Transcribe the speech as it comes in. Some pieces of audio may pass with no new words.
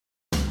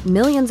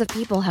Millions of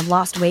people have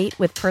lost weight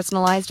with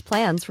personalized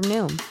plans from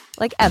Noom.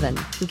 Like Evan,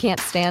 who can't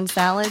stand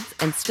salads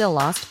and still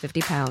lost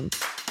 50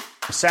 pounds.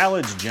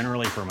 Salads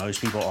generally for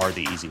most people are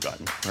the easy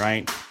button,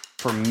 right?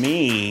 For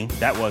me,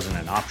 that wasn't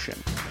an option.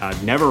 I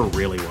never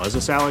really was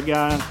a salad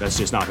guy. That's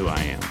just not who I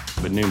am.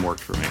 But Noom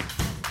worked for me.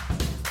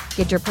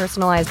 Get your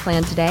personalized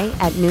plan today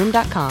at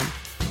Noom.com.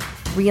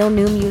 Real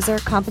Noom user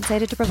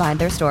compensated to provide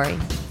their story.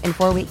 In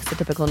 4 weeks, the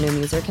typical Noom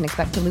user can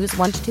expect to lose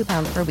 1 to 2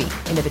 pounds per week.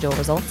 Individual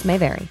results may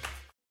vary.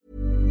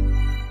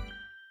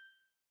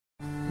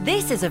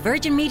 This is a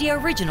Virgin Media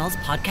Originals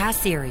podcast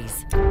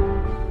series.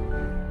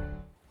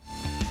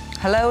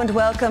 Hello and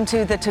welcome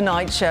to The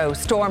Tonight Show.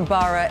 Storm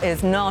Bara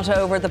is not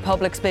over. The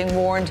public's being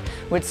warned,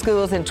 with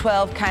schools in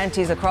 12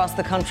 counties across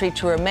the country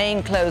to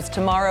remain closed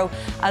tomorrow,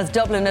 as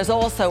Dublin is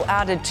also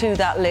added to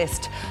that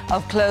list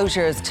of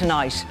closures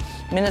tonight.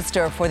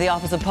 Minister for the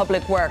Office of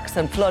Public Works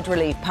and Flood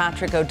Relief,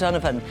 Patrick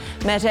O'Donovan,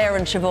 met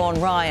Erin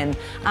Siobhan Ryan,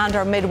 and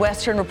our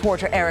Midwestern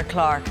reporter Eric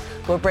Clark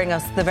will bring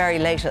us the very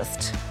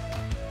latest.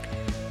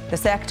 The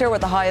sector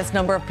with the highest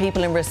number of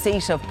people in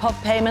receipt of PUP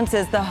payments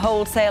is the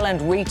wholesale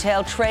and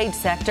retail trade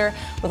sector,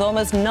 with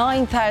almost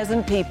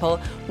 9,000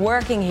 people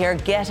working here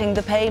getting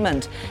the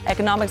payment.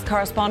 Economics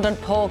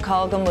correspondent Paul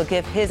Colgan will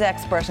give his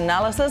expert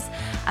analysis.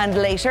 And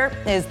later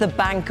is the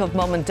Bank of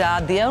Mum and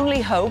Dad, the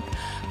only hope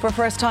for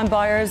first-time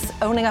buyers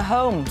owning a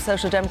home.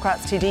 Social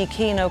Democrats TD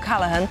Cian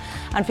O'Callaghan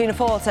and Fianna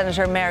Fáil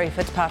Senator Mary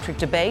Fitzpatrick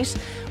debate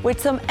with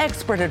some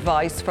expert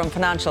advice from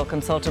financial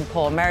consultant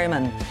Paul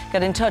Merriman.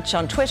 Get in touch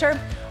on Twitter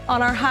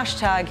on our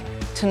hashtag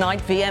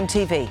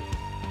TonightVMTV.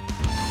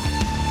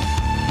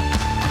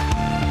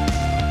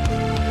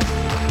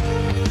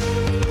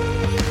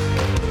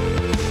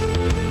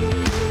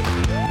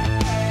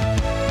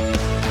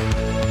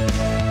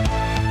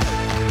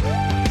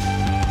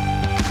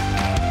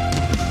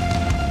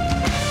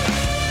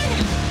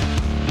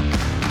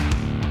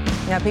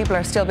 Now, people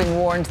are still being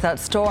warned that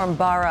Storm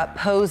Bara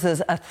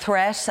poses a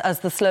threat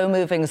as the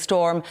slow-moving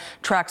storm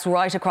tracks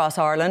right across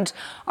Ireland.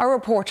 Our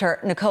reporter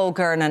Nicole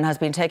Gernan has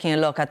been taking a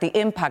look at the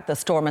impact the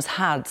storm has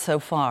had so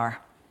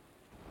far.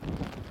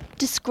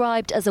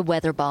 Described as a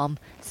weather bomb,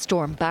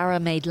 Storm Bara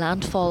made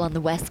landfall on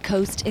the west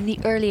coast in the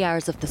early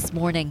hours of this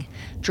morning.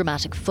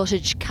 Dramatic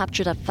footage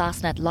captured at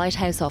Fastnet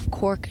Lighthouse off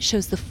Cork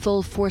shows the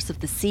full force of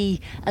the sea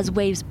as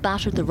waves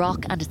battered the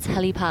rock and its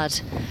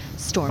helipad.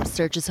 Storm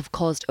surges have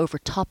caused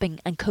overtopping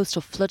and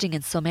coastal flooding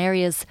in some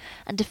areas,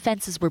 and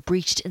defences were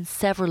breached in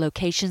several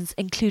locations,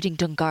 including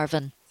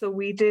Dungarvan. So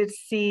we did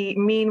see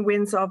mean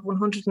winds of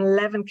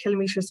 111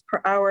 kilometres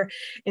per hour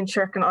in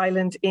Sherkin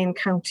Island in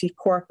County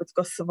Cork, with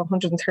gusts of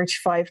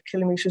 135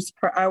 kilometres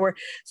per hour.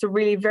 So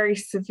really very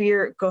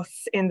severe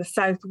gusts in the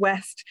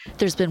southwest.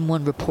 There's been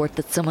one report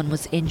that someone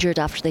was injured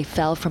after they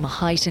fell from a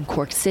height in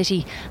Cork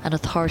City, and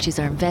authorities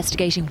are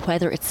investigating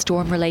whether it's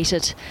storm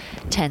related.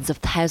 Tens of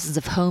thousands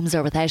of homes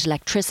are without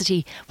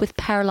electricity, with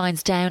power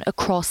lines down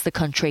across the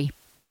country.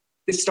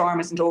 This storm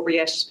isn't over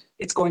yet.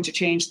 It's going to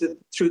change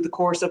through the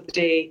course of the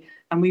day,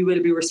 and we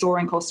will be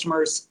restoring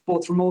customers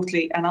both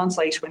remotely and on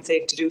site when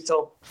safe to do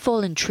so.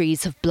 Fallen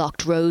trees have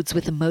blocked roads,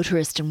 with a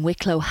motorist in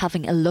Wicklow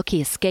having a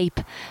lucky escape.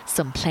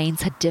 Some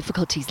planes had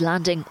difficulties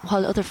landing,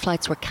 while other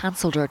flights were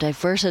cancelled or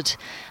diverted.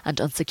 And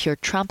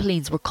unsecured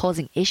trampolines were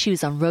causing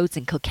issues on roads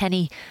in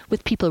Kilkenny,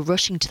 with people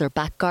rushing to their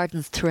back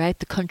gardens throughout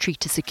the country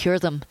to secure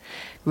them.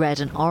 Red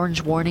and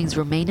orange warnings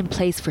remain in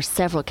place for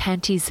several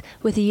counties,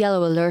 with a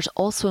yellow alert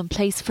also in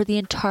place for the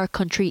entire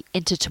country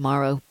into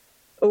tomorrow.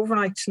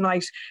 Overnight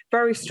tonight,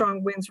 very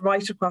strong winds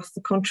right across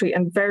the country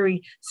and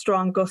very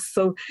strong gusts.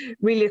 So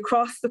really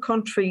across the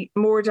country,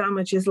 more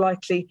damage is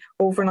likely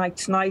overnight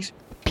tonight.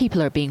 People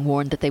are being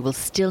warned that they will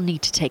still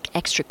need to take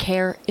extra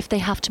care if they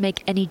have to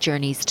make any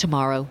journeys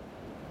tomorrow.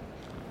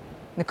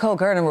 Nicole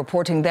Gernan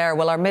reporting there.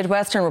 Well, our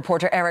Midwestern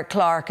reporter Eric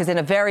Clark is in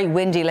a very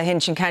windy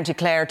Lahinch in County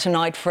Clare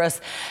tonight for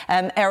us.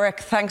 Eric,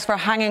 thanks for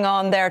hanging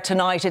on there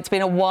tonight. It's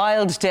been a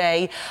wild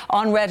day.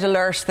 On red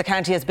alert, the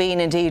county has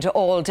been indeed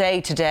all day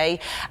today,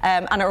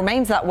 and it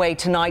remains that way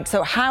tonight.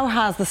 So how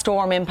has the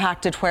storm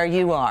impacted where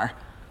you are?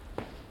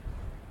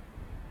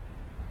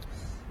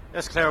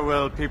 Yes, Clare,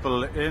 well,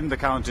 people in the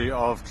county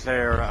of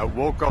Clare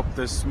woke up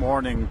this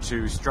morning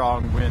to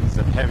strong winds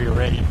and heavy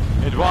rain.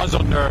 It was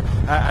under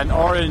an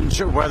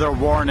orange weather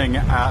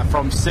warning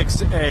from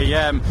 6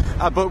 a.m.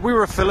 But we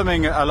were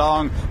filming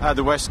along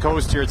the west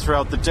coast here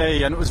throughout the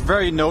day, and it was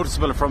very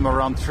noticeable from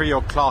around 3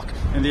 o'clock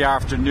in the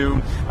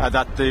afternoon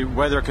that the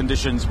weather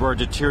conditions were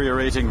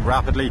deteriorating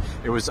rapidly.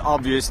 It was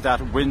obvious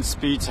that wind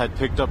speeds had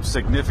picked up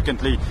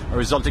significantly,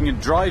 resulting in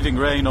driving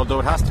rain,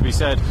 although it has to be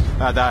said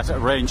that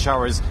rain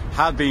showers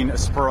have been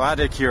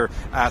sporadic here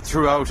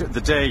throughout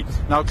the day.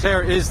 Now,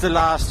 Clare is the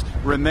last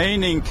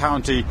remaining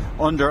county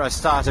under a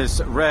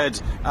status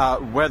red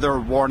weather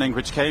warning,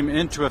 which came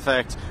into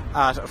effect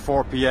at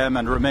 4 p.m.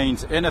 and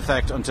remains in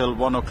effect until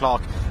 1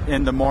 o'clock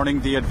in the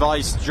morning. The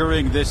advice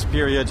during this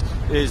period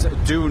is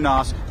do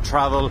not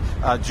travel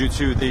due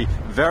to the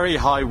very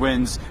high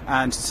winds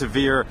and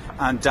severe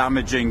and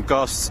damaging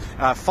gusts.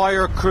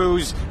 Fire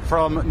crews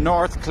from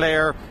North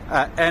Clare,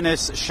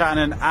 Ennis,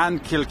 Shannon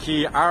and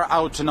Kilkee are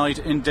out tonight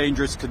in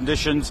dangerous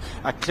conditions,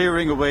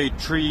 clearing away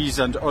trees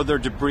and other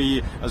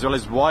debris as well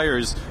as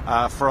wires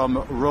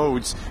from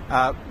roads.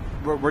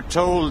 We're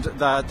told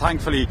that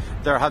thankfully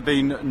there have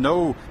been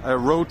no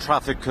road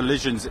traffic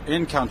collisions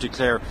in County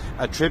Clare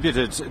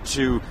attributed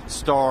to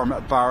Storm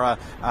Barra,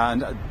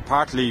 and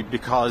partly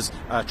because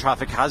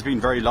traffic has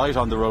been very light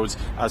on the roads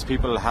as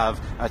people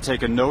have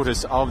taken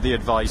notice of the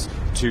advice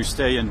to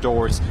stay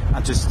indoors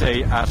and to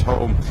stay at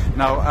home.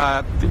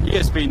 Now, the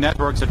ESB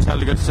networks are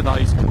telling us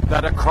tonight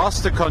that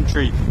across the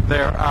country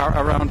there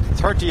are around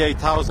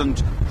 38,000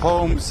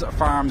 homes,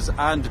 farms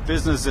and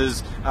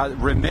businesses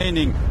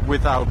remaining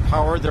without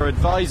power. They're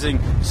advising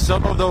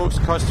some of those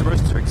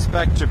customers to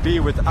expect to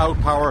be without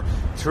power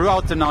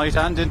throughout the night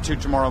and into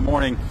tomorrow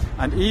morning,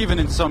 and even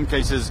in some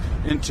cases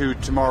into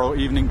tomorrow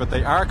evening, but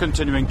they are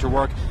continuing to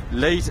work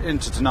late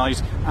into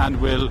tonight and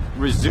will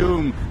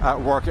resume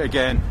work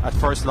again at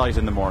first light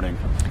in the morning.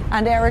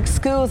 And Eric,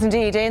 schools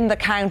indeed in the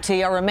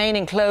county are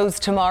remaining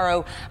closed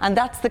tomorrow, and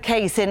that's the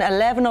case in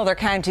 11 other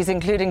counties,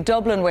 including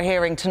Dublin, we're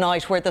hearing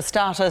tonight, where the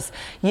status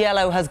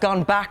yellow has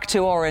gone back to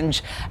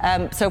orange.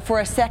 So for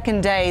a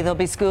second day there'll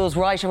be schools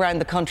right around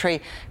the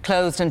country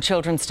closed and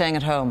children staying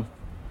at home.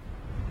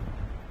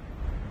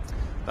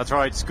 That's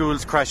right,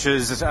 schools,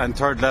 creches and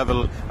third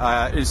level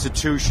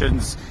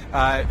institutions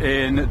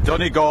in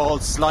Donegal,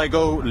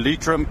 Sligo,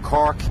 Leitrim,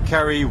 Cork,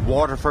 Kerry,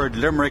 Waterford,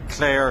 Limerick,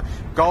 Clare,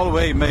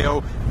 Galway,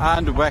 Mayo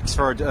and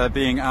Wexford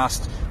being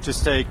asked to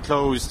stay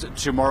closed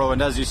tomorrow.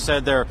 And as you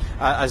said there,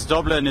 as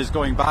Dublin is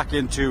going back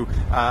into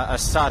a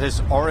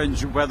status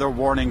orange weather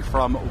warning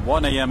from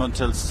 1 a.m.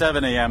 until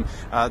 7 a.m,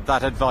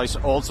 that advice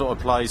also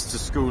applies to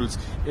schools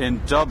in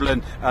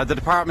Dublin. The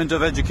Department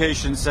of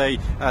Education say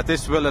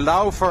this will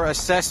allow for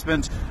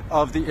assessment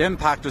of the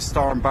impact of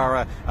Storm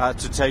Barra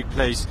to take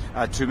place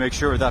to make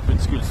sure that when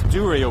schools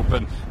do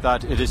reopen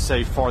that it is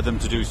safe for them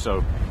to do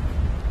so.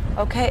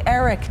 OK,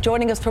 Eric,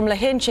 joining us from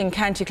Lahinch in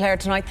County Clare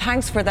tonight.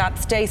 Thanks for that.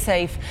 Stay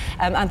safe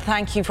and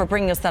thank you for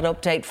bringing us that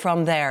update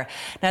from there.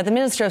 Now, the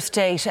Minister of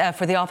State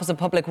for the Office of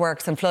Public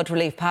Works and Flood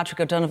Relief, Patrick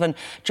O'Donovan,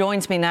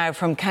 joins me now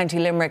from County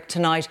Limerick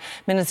tonight.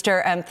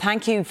 Minister,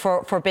 thank you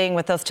for being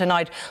with us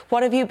tonight.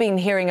 What have you been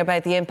hearing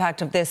about the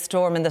impact of this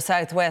storm in the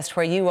southwest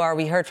where you are?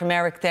 We heard from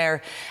Eric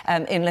there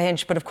in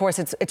Lahinch, but of course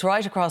it's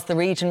right across the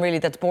region really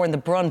that's borne the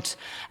brunt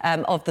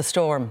of the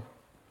storm.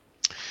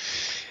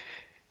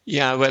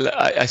 Yeah, well,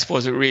 I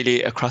suppose it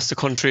really across the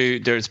country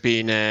there's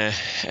been a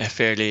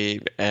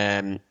fairly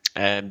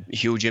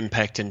huge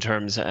impact in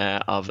terms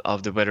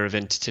of the weather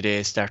event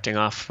today, starting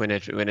off when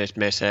it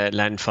met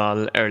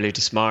landfall early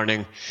this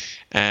morning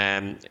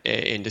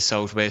in the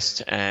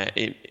southwest.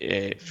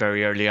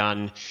 Very early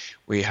on,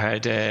 we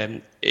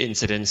had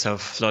incidents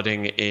of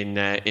flooding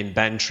in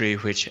Bantry,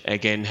 which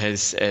again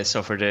has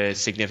suffered a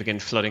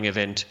significant flooding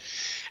event.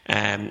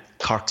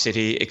 Cork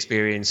City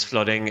experienced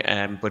flooding,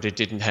 but it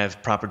didn't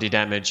have property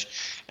damage,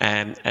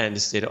 and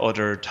as did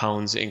other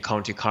towns in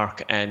County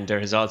Cork. And there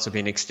has also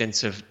been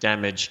extensive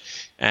damage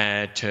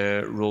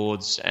to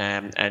roads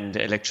and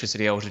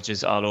electricity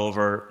outages all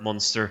over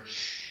Munster.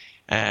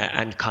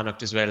 And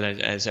Connacht as well.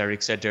 As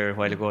Eric said there a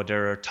while ago,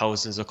 there are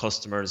thousands of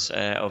customers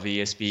of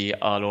ESB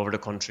all over the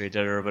country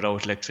that are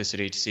without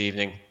electricity this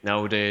evening.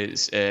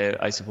 Nowadays,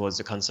 I suppose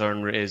the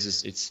concern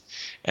raises its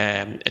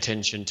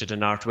attention to the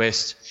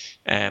northwest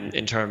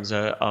in terms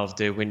of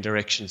the wind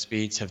direction.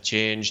 Speeds have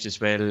changed as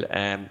well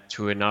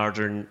to a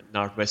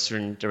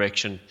northwestern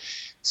direction.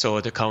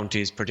 So the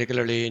counties,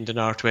 particularly in the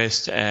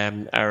northwest,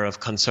 are of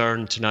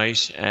concern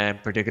tonight,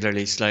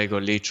 particularly Sligo,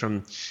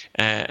 Leitrim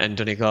and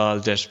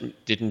Donegal, that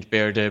didn't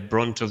bear the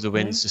brunt of the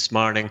winds this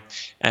morning,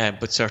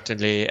 but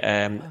certainly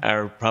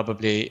are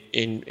probably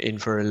in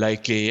for a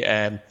likely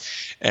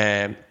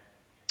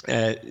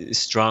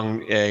strong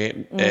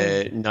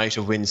night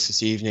of winds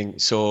this evening.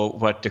 So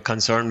what the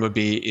concern would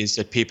be is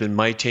that people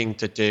might think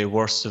that the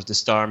worst of the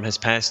storm has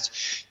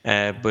passed,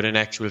 but in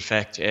actual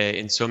fact,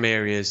 in some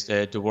areas,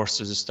 the worst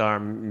of the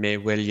storm may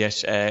well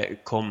yet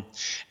come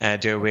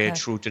their way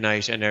through the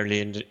night and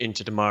early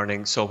into the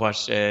morning. So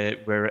what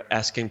we're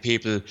asking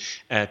people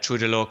through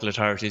the local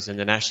authorities and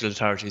the national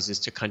authorities is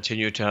to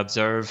continue to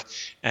observe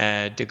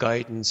the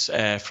guidance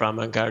from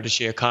An Garda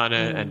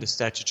Síochána and the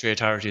statutory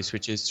authorities,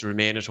 which is to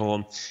remain at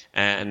home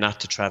and not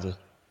to travel.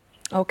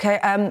 OK,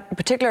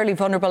 particularly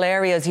vulnerable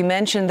areas. You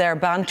mentioned there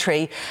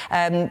Bantry.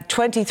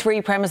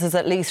 23 premises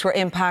at least were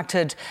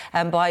impacted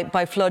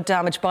by flood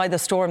damage by the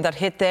storm that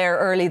hit there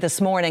early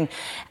this morning.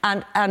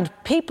 And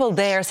people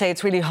there say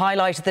it's really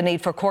highlighted the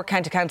need for Cork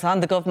County Council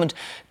and the government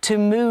to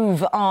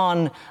move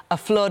on a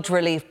flood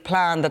relief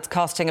plan that's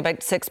costing about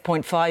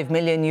 €6.5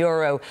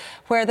 million.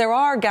 Where there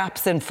are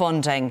gaps in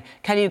funding,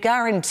 can you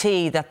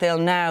guarantee that they'll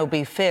now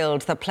be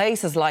filled, that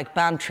places like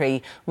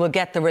Bantry will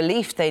get the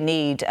relief they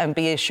need and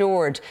be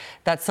assured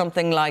that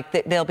something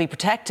like they'll be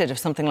protected if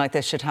something like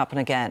this should happen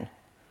again?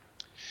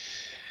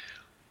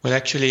 Well,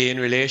 actually, in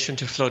relation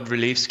to flood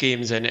relief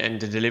schemes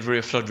and the delivery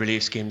of flood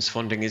relief schemes,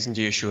 funding isn't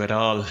the issue at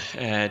all.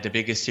 The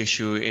biggest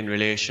issue in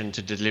relation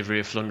to the delivery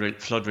of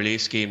flood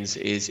relief schemes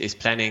is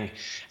planning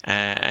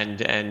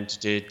and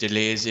the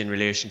delays in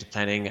relation to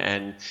planning,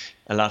 and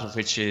a lot of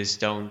which is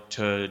down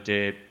to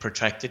the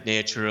protracted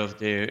nature of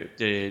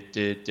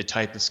the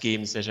type of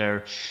schemes that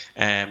are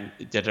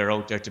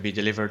out there to be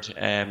delivered.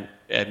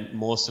 And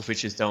most of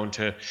which is down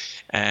to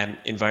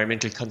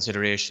environmental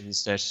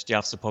considerations that the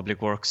Office of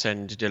Public Works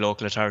and the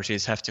local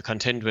authorities have to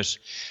contend with.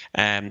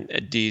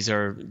 These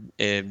are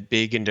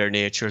big in their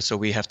nature, so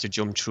we have to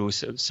jump through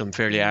some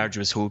fairly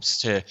arduous hoops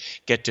to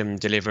get them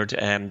delivered.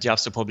 The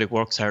Office of Public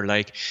Works are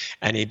like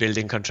any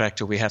building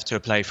contractor. We have to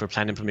apply for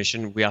planning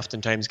permission. We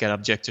oftentimes get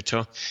objected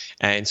to.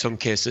 In some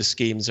cases,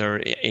 schemes are,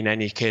 in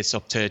any case,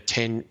 up to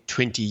 10,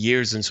 20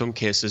 years in some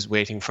cases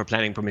waiting for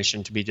planning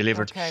permission to be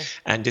delivered. Okay.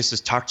 And this is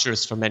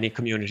torturous for many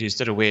communities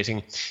that are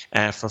waiting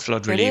for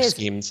flood relief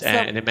schemes,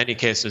 and in many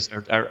cases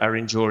are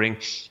enduring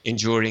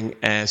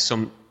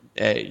some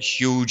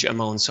huge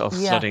amounts of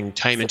flooding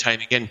time and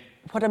time again.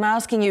 What I'm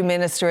asking you,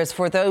 Minister, is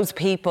for those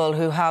people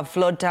who have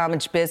flood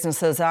damaged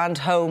businesses and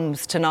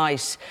homes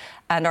tonight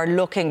and are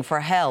looking for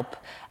help.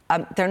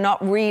 They're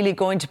not really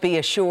going to be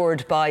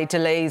assured by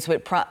delays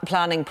with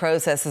planning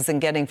processes and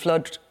getting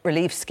flood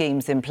relief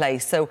schemes in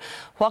place. So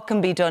what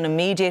can be done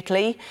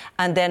immediately?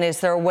 And then is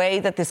there a way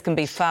that this can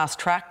be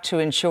fast-tracked to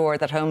ensure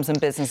that homes and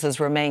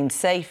businesses remain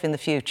safe in the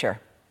future?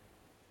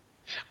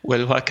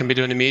 Well, what can be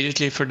done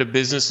immediately for the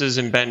businesses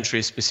in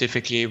Bantry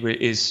specifically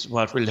is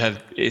what will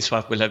have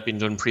been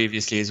done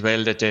previously as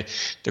well. That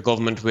the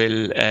government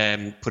will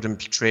put in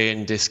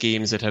train the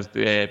schemes that have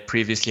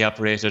previously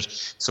operated,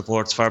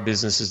 supports for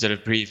businesses that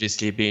have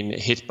previously been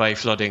hit by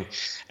flooding.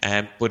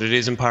 But it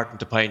is important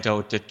to point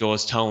out that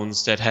those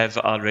towns that have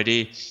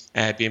already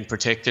been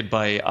protected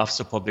by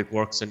Office of Public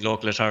Works and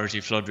local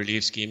authority flood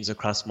relief schemes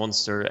across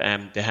Munster,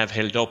 they have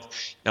held up.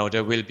 Now,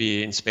 there will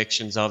be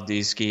inspections of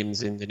these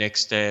schemes in the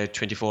next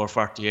 24,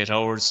 48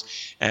 hours.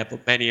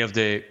 But many of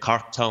the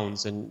Cork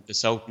towns and the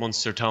South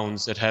Munster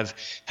towns that have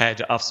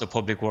had Office of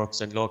Public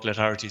Works and local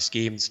authority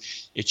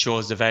schemes, it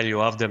shows the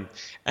value of them.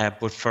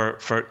 But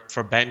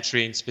for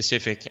Bantry in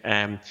specific,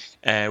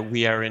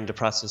 we are in the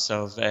process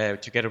of,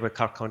 together with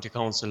Cork County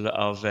Council,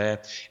 of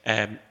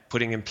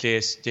putting in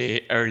place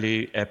the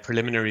early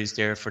preliminaries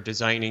there for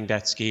designing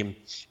that scheme.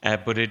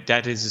 But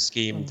that is a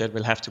scheme that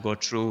will have to go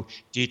through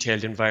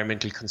detailed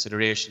environmental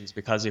considerations,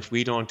 because if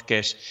we don't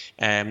get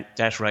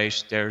that right,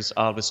 there's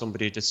always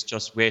somebody that's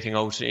just waiting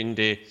out in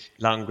the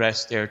long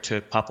grass there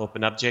to pop up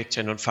and object.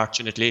 And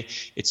unfortunately,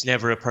 it's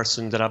never a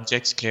person that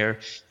objects, Claire.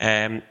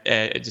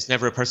 It's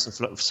never a person,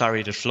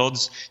 that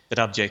floods that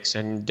objects.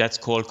 And that's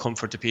cold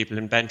comfort to people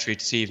in Bantry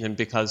this evening,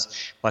 because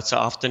what's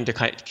often the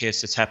case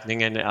that's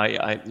happening, and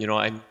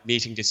I'm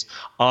meeting this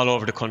all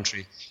over the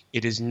country,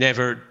 it is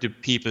never the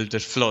people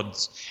that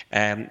floods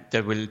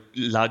that will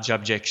lodge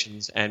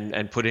objections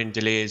and put in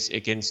delays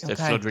against the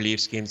flood relief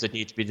schemes that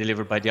need to be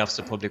delivered by the Office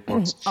of Public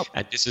Works.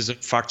 And this is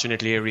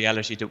unfortunately a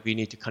reality that we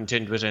need to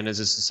contend with, and as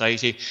a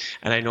society,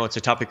 and I know it's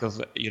a topic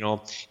of,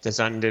 that's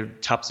on the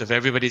tops of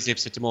everybody's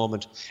lips at the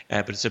moment,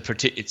 but it's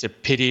a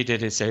pity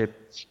that it's a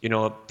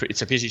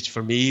pity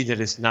for me that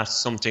it's not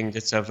something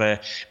that's of a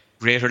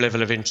greater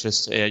level of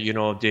interest,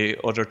 the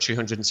other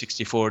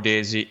 364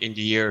 days in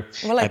the year,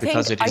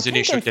 because it is an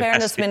issue. In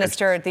fairness,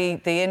 Minister,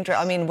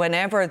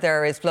 whenever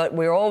there is flood,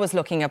 we're always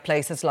looking at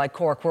places like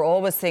Cork. We're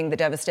always seeing the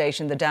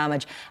devastation, the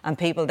damage, and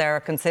people there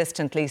are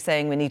consistently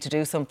saying we need to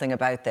do something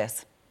about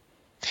this.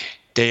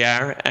 They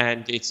are,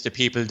 and it's the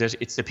people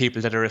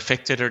that are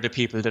affected, or the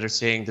people that are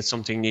saying that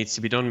something needs to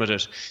be done with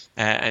it.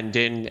 And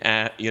then,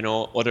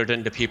 other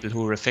than the people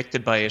who are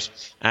affected by it,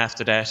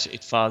 after that,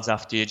 it falls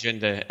off the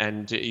agenda,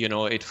 and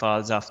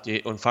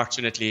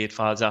unfortunately, it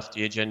falls off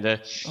the agenda.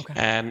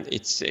 Okay.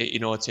 It's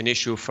an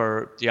issue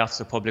for the Office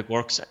of Public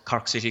Works,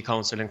 Cork City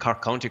Council, and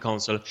Cork County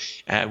Council.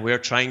 We're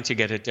trying to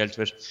get it dealt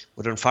with,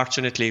 but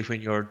unfortunately,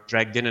 when you're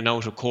dragged in and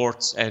out of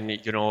courts,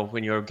 and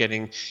when you're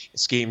getting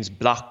schemes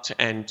blocked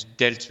and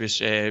dealt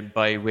with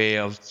by way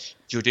of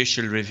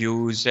judicial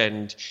reviews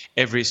and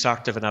every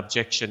sort of an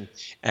objection.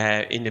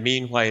 In the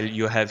meanwhile,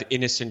 you have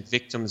innocent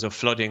victims of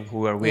flooding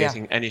who are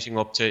waiting anything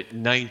up to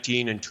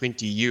 19 and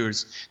 20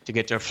 years to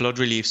get their flood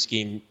relief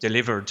scheme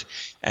delivered.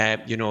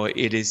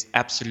 It is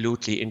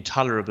absolutely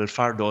intolerable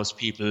for those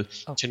people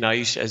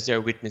tonight, as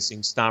they're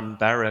witnessing Storm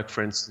Barra,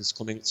 for instance,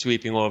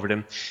 sweeping over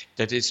them,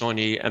 that it's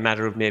only a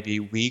matter of maybe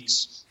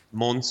weeks,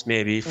 months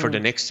maybe, for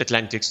the next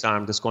Atlantic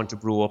storm that's going to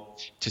brew up,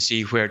 to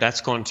see where that's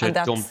going to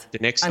dump the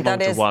next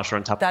amount of water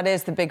on top. That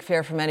is the big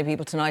fear for many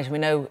people tonight. We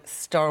know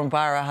Storm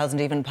Barra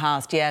hasn't even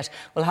passed yet.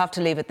 We'll have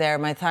to leave it there.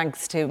 My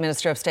thanks to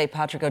Minister of State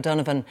Patrick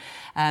O'Donovan.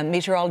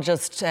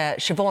 Meteorologist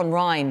Siobhan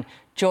Ryan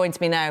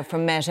joins me now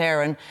from Met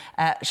Éireann.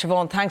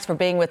 Siobhan, thanks for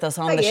being with us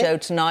on the show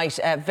tonight.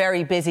 A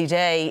very busy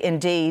day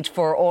indeed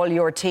for all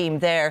your team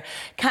there.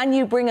 Can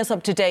you bring us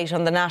up to date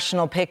on the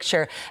national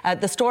picture?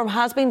 The storm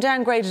has been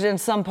downgraded in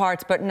some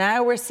parts, but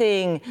now we're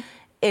seeing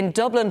in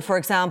Dublin, for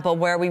example,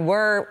 where we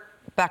were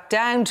back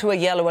down to a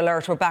yellow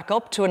alert or back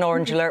up to an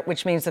orange alert,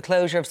 which means the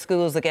closure of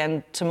schools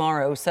again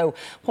tomorrow. So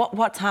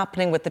what's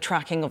happening with the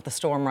tracking of the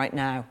storm right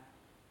now?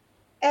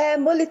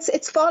 Well,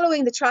 it's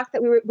following the track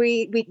that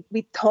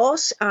we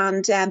thought,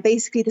 and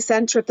basically the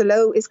centre of the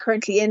low is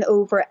currently in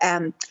over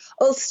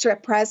Ulster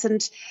at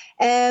present.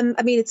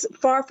 It's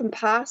far from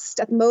past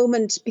at the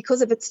moment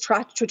because of its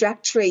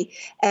trajectory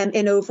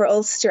in over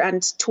Ulster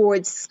and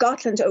towards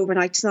Scotland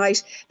overnight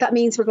tonight. That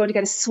means we're going to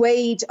get a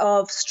swathe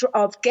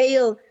of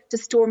gale to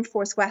storm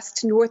force west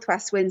to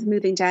northwest winds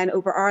moving down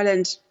over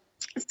Ireland.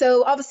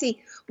 So obviously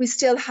we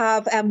still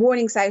have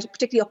warnings out,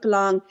 particularly up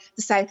along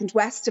the south and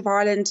west of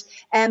Ireland.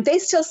 They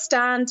still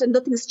stand and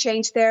nothing has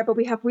changed there, but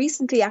we have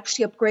recently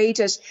actually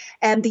upgraded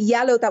the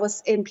yellow that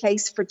was in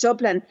place for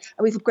Dublin,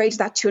 and we've upgraded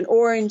that to an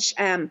orange.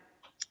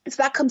 So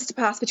that comes to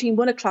pass between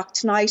 1 o'clock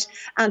tonight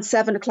and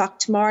 7 o'clock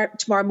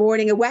tomorrow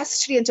morning. A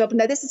westerly in Dublin.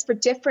 Now, this is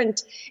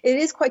it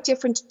is quite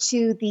different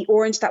to the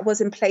orange that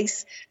was in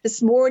place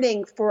this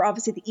morning for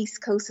obviously the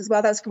East Coast as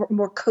well. That was for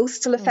more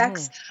coastal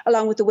effects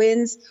along with the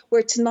winds,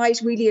 where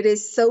tonight really it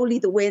is solely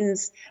the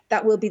winds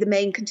that will be the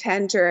main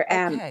contender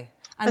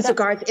as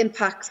regards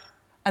impacts.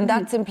 And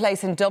that's in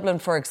place in Dublin,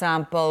 for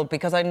example,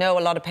 because I know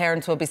a lot of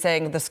parents will be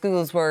saying the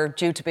schools were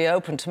due to be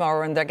open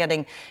tomorrow, and they're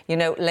getting,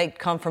 late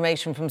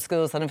confirmation from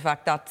schools that in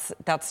fact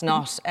that's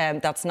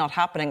not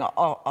happening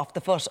off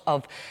the foot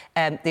of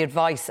the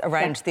advice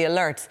around the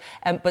alerts.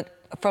 But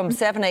from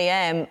 7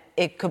 a.m.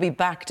 it could be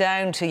back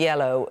down to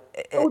yellow.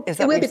 It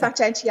will be back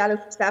down to yellow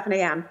from 7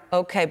 a.m.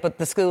 OK, but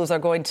the schools are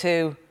going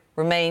to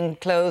remain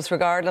closed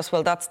regardless?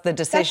 Well, that's the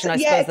decision, I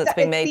suppose, that's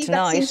being made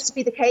tonight. That seems to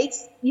be the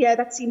case. Yeah,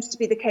 that seems to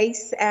be the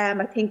case.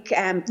 I think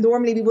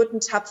normally we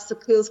wouldn't have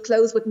schools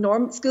closed.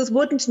 Schools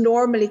wouldn't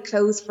normally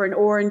close for an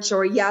orange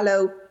or a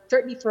yellow.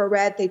 Certainly for a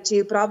red they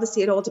do, but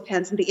obviously it all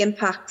depends on the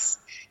impacts.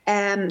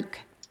 And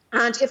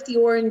if the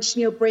orange,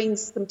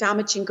 brings some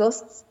damaging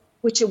gusts,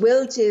 which it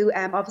will do,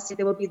 obviously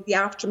there will be the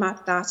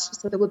aftermath of that.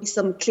 So there will be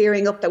some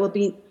clearing up that will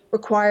be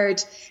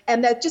required.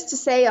 Now, just to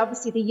say,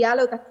 obviously, the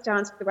yellow that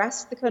stands for the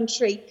rest of the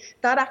country,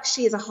 that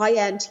actually is a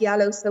high-end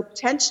yellow. So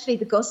potentially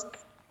the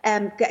gusts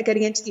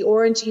getting into the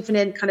orange, even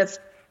in kind of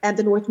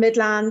the North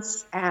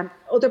Midlands,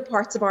 other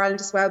parts of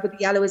Ireland as well, but the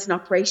yellow is in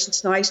operation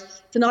tonight.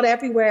 So not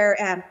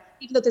everywhere,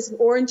 even though there's an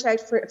orange out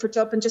for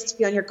Dublin, just to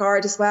be on your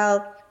guard as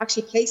well.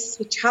 Actually, places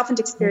which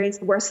haven't experienced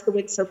the worst of the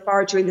wind so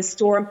far during the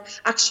storm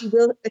actually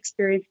will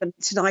experience them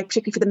tonight,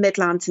 particularly for the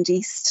Midlands and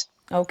East.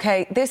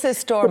 OK, this is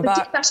Storm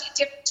Barra. It's actually a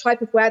different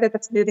type of weather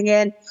that's moving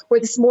in,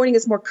 where this morning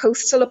is more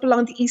coastal up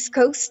along the East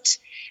Coast.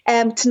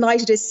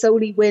 Tonight it is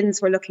solely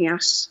winds we're looking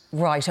at.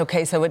 Right,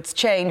 OK, so it's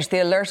changed. The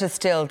alert is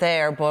still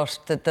there, but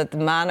the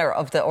manner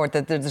of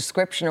the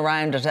description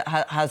around it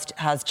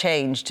has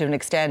changed to an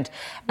extent.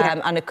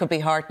 And it could be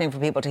heartening for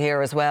people to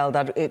hear as well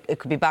that it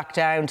could be back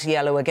down to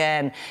yellow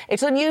again.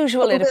 It's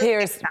unusual, it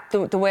appears,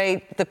 the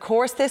way the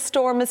course this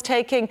storm is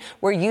taking.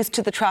 We're used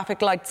to the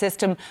traffic light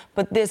system,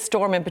 but this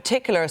storm in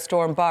particular,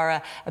 Storm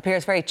Barra,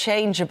 appears very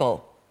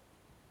changeable.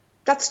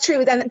 That's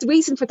true. And the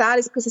reason for that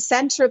is because the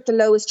centre of the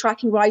low is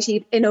tracking right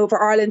in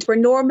over Ireland, where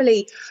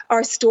normally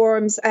our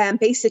storms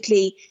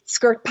basically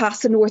skirt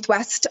past the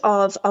northwest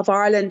of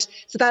Ireland.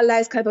 So that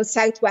allows kind of a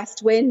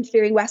southwest wind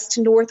veering west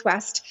to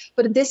northwest.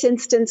 But in this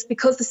instance,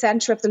 because the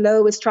centre of the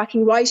low is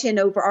tracking right in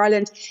over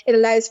Ireland, it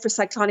allows for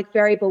cyclonic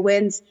variable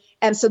winds.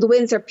 So the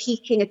winds are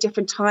peaking at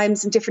different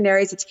times in different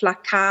areas. It's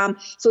flat calm.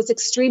 So it's an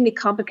extremely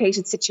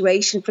complicated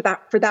situation for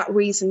that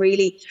reason,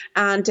 really.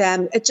 And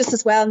it's just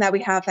as well now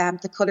we have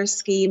the colour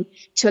scheme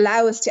to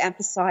allow us to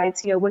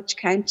emphasise, which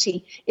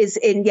county is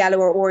in yellow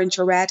or orange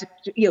or red,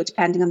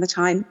 depending on the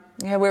time.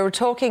 Yeah, we were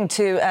talking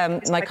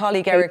to my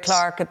colleague Eric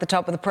Clark at the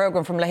top of the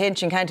programme from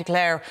Lahinch in County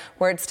Clare,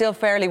 where it's still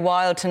fairly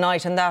wild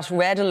tonight and that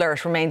red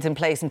alert remains in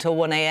place until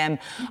 1 a.m.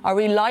 Are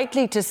we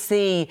likely to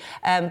see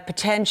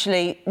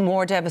potentially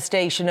more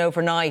devastation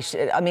overnight?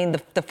 I mean,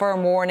 the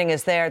firm warning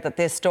is there that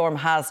this storm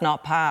has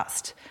not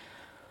passed.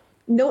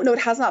 No, it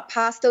has not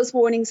passed. Those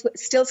warnings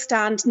still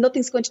stand.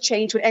 Nothing's going to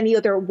change with any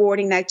other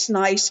warning now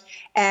tonight.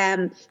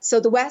 So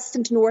the west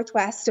and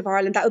northwest of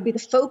Ireland, that will be the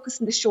focus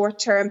in the short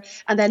term.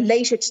 And then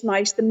later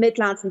tonight, the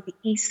Midlands and the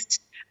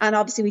east. And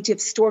obviously we do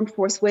have storm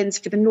force winds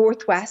for the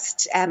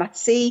northwest at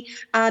sea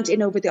and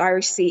in over the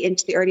Irish Sea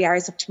into the early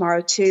hours of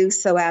tomorrow too.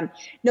 So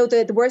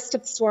the worst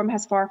of the storm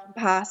has far from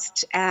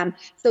passed.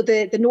 So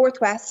the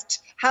northwest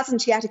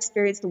hasn't yet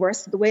experienced the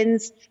worst of the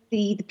winds.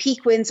 The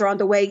peak winds are on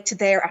the way to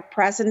there at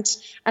present.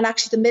 And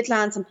actually the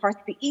Midlands and parts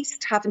of the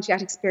east haven't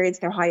yet experienced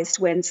their highest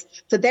winds.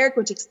 So they're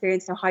going to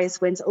experience their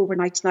highest winds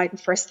overnight tonight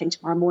and first thing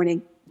tomorrow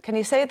morning. Can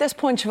you say at this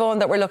point, Siobhan,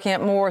 that we're looking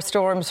at more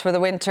storms for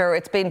the winter?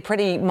 It's been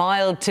pretty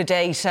mild to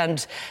date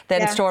and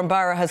then Storm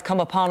Barra has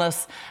come upon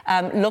us.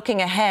 Looking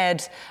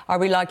ahead, are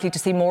we likely to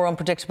see more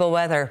unpredictable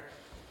weather?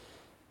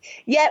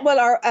 Yeah, well,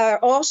 our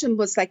autumn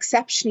was like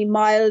exceptionally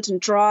mild and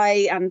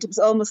dry, and it was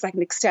almost like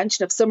an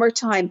extension of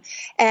summertime.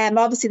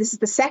 Obviously, this is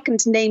the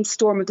second named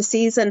storm of the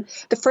season.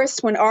 The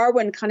first one,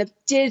 Arwen, kind of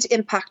did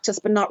impact us,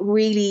 but not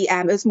really.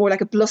 It was more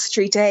like a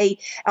blustery day.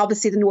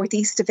 Obviously, the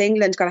northeast of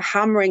England got a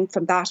hammering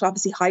from that.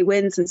 Obviously, high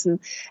winds and some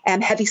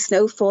heavy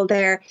snowfall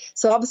there.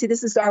 So obviously,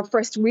 this is our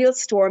first real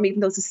storm, even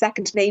though it's the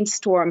second named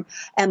storm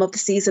of the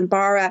season,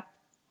 Bara.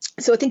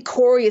 So I think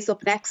Corey is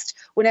up next.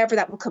 Whenever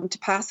that will come to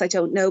pass, I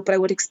don't know, but I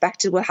would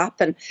expect it will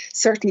happen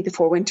certainly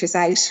before winter's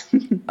out.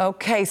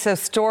 OK, so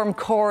Storm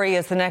Corey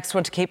is the next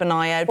one to keep an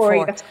eye out Corey,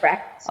 for. That's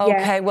correct.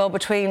 OK, well,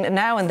 between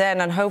now and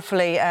then, and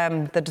hopefully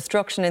the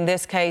destruction in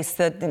this case,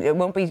 that it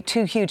won't be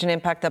too huge an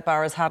impact that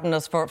Bara's had on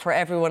us for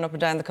everyone up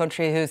and down the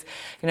country who's,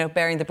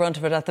 bearing the brunt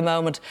of it at the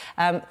moment.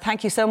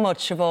 Thank you so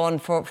much,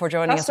 Siobhan, for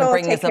joining us and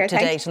bringing us up to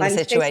date on the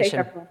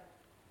situation.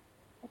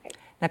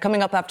 Now,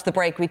 coming up after the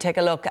break, we take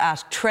a look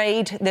at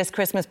trade this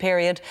Christmas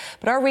period,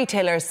 but are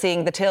retailers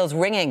seeing the tills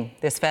ringing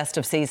this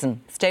festive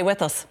season? Stay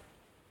with us.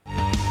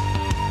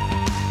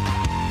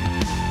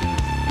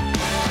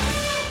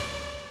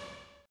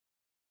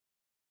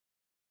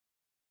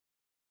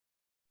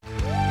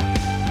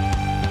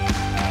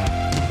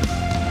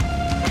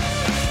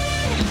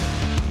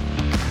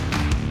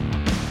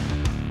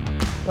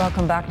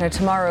 Welcome back. Now,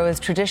 tomorrow is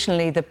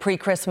traditionally the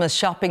pre-Christmas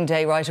shopping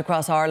day right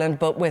across Ireland,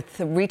 but with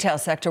the retail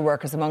sector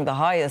workers among the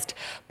highest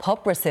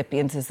PUP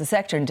recipients, is the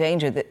sector in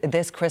danger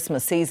this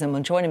Christmas season?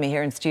 Well, joining me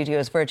here in studio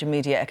is Virgin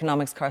Media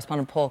economics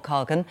correspondent Paul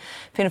Colgan,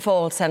 Fianna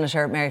Fáil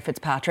Senator Mary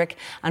Fitzpatrick,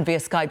 and via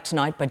Skype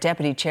tonight by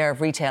Deputy Chair of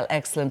Retail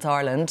Excellence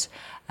Ireland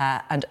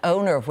and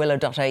owner of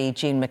Willow.ie,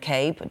 Jean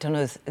McCabe. I don't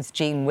know, is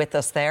Jean with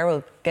us there?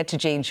 We'll get to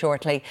Jean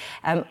shortly.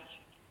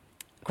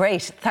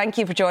 Great. Thank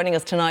you for joining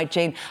us tonight,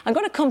 Jean. I'm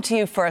going to come to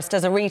you first.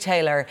 As a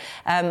retailer,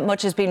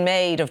 much has been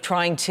made of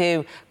trying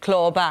to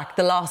claw back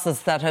the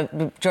losses that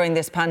have during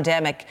this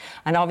pandemic.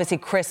 And obviously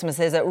Christmas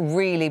is a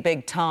really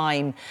big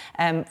time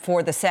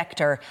for the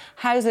sector.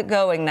 How's it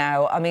going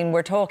now? I mean,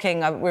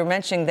 we're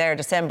mentioning there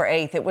December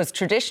 8th. It was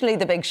traditionally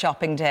the big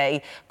shopping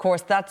day. Of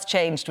course, that's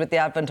changed with the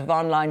advent of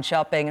online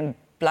shopping and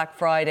Black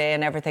Friday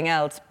and everything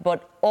else.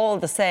 But all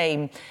the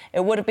same,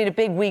 it would have been a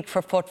big week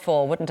for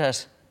footfall, wouldn't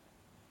it?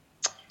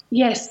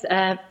 Yes,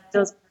 it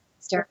does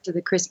start to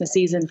the Christmas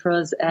season for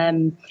us.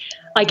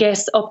 I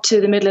guess up to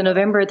the middle of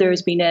November,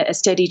 there's been a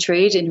steady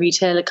trade in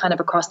retail kind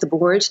of across the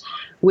board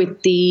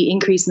with the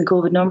increase in the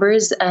COVID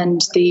numbers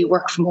and the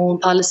work from home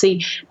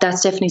policy.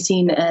 That's definitely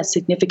seen a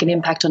significant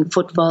impact on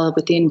footfall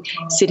within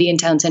city and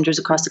town centres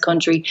across the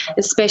country,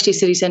 especially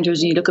city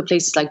centres. When you look at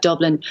places like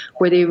Dublin,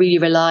 where they really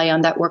rely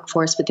on that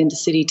workforce within the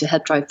city to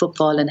help drive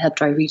footfall and help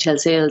drive retail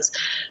sales.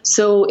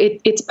 So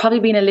it's probably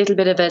been a little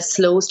bit of a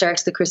slow start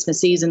to the Christmas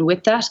season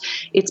with that.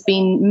 It's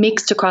been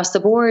mixed across the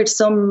board.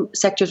 Some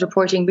sectors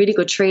reporting really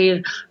good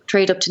trade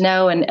up to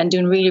now and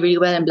doing really, really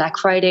well in Black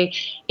Friday.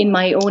 In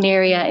my own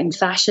area, in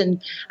fashion,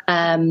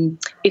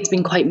 it's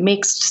been quite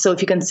mixed. So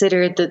if you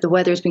consider that the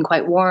weather's been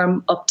quite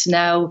warm up to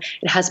now,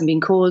 it hasn't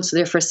been cold. So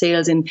therefore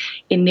sales in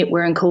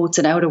knitwear and coats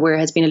and outerwear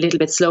has been a little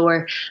bit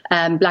slower.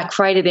 Black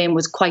Friday then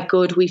was quite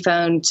good. We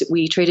found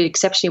we traded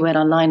exceptionally well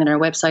online on our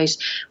website,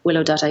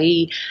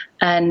 Willow.ie.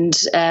 And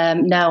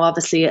now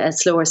obviously a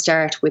slower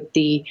start with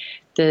the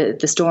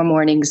storm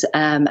warnings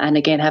and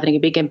again having a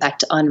big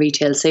impact on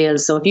retail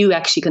sales. So if you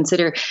actually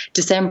consider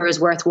December is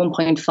worth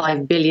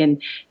 1.5 billion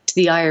to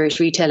the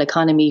Irish retail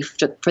economy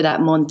for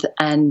that month,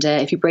 and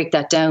if you break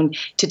that down,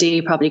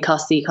 today probably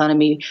cost the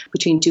economy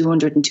between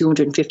 200 and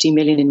 250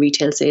 million in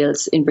retail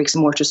sales in bricks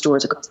and mortar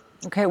stores.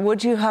 OK,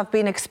 would you have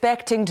been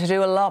expecting to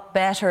do a lot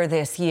better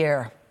this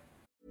year?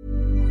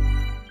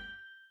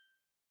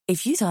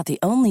 If you thought the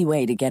only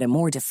way to get a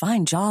more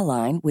defined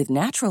jawline with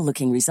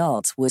natural-looking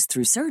results was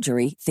through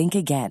surgery, think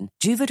again.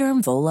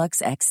 Juvederm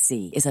Volux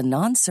XC is a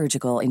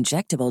non-surgical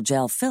injectable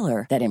gel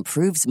filler that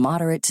improves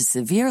moderate to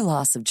severe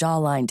loss of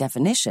jawline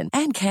definition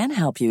and can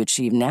help you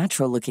achieve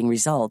natural-looking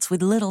results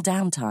with little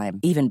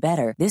downtime. Even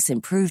better, this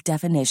improved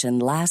definition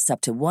lasts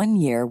up to 1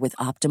 year with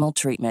optimal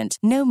treatment.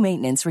 No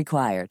maintenance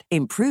required.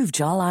 Improve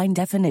jawline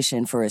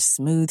definition for a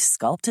smooth,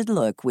 sculpted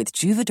look with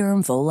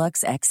Juvederm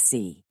Volux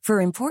XC. For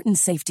important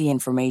safety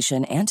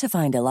information and to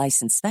find a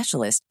licensed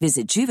specialist,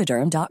 visit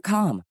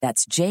Juvederm.com.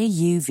 That's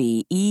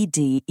JUVEDERM.com.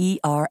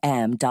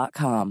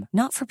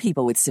 Not for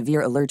people with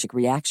severe allergic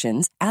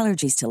reactions,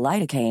 allergies to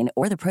lidocaine,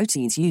 or the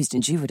proteins used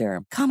in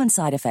Juvederm. Common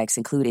side effects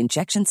include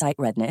injection site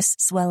redness,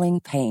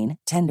 swelling, pain,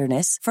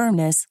 tenderness,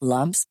 firmness,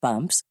 lumps,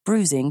 bumps,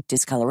 bruising,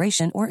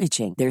 discoloration, or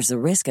itching. There's a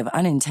risk of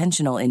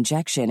unintentional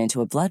injection into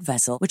a blood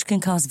vessel, which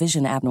can cause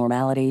vision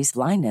abnormalities,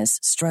 blindness,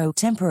 stroke,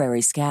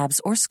 temporary scabs,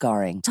 or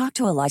scarring. Talk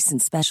to a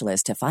licensed specialist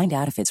to find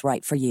out if it's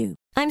right for you.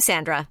 I'm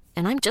Sandra,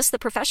 and I'm just the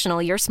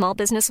professional your small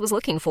business was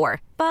looking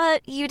for.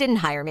 But you didn't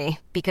hire me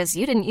because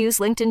you didn't use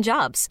LinkedIn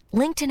Jobs.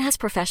 LinkedIn has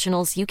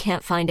professionals you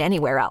can't find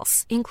anywhere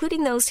else,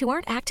 including those who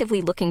aren't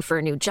actively looking for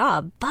a new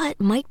job, but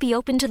might be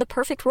open to the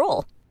perfect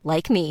role,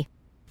 like me.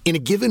 In a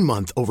given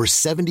month, over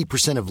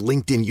 70% of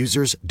LinkedIn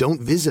users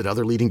don't visit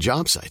other leading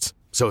job sites.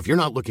 So if you're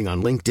not looking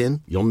on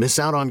LinkedIn, you'll miss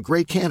out on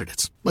great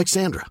candidates like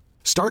Sandra.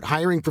 Start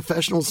hiring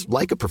professionals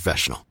like a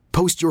professional.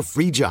 Post your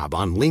free job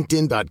on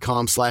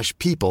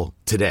linkedin.com/people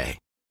today.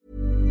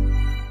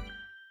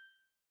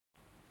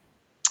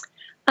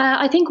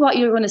 I think what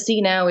you're going to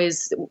see now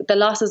is the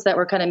losses that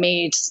were kind of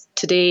made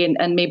today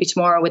and maybe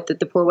tomorrow with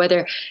the poor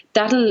weather,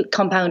 that'll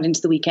compound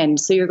into the weekend.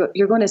 So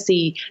you're going to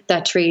see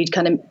that trade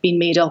kind of being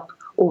made up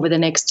over the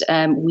next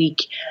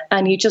week.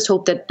 And you just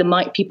hope that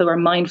people are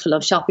mindful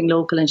of shopping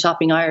local and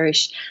shopping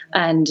Irish,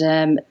 and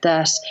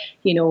that,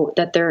 you know,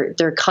 that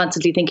they're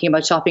constantly thinking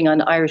about shopping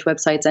on Irish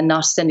websites and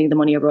not sending the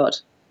money abroad.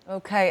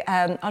 OK,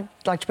 I'd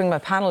like to bring my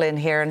panel in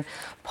here. And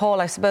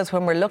Paul, I suppose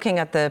when we're looking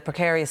at the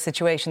precarious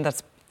situation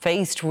that's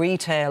faced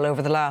retail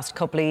over the last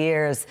couple of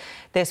years,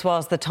 this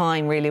was the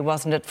time, really,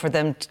 wasn't it, for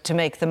them to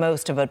make the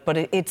most of it? But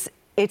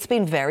it's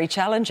been very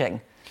challenging.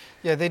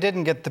 Yeah, they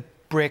didn't get the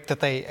break that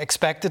they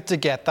expected to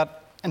get. That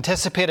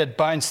anticipated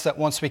bounce that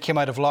once we came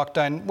out of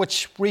lockdown,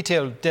 which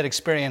retail did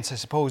experience, I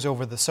suppose,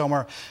 over the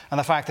summer, and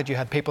the fact that you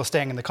had people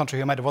staying in the country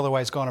who might have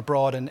otherwise gone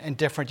abroad in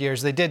different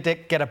years, they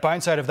did get a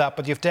bounce out of that.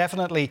 But you've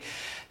definitely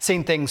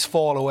seen things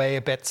fall away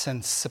a bit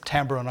since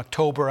September and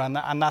October,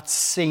 and that's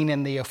seen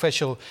in the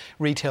official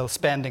retail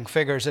spending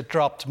figures. It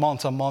dropped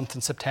month on month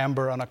in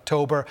September and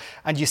October,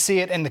 and you see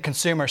it in the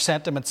consumer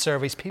sentiment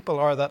surveys. People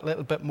are that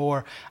little bit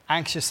more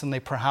anxious than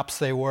perhaps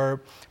they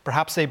were.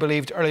 Perhaps they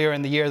believed earlier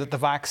in the year that the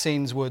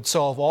vaccines would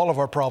solve all of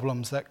our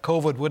problems, that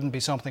COVID wouldn't be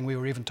something we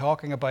were even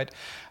talking about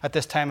at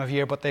this time of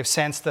year, but they've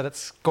sensed that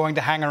it's going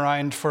to hang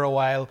around for a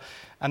while.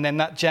 And then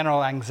that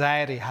general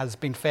anxiety has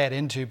been fed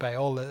into by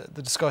all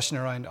the discussion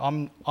around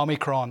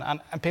Omicron,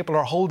 and people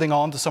are holding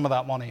on to some of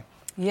that money.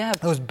 Yeah,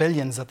 those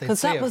billions that they've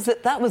saved. Because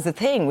that was the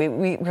thing.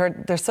 We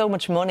heard there's so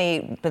much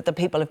money that the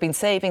people have been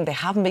saving. They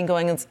haven't been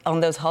going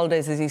on those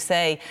holidays, as you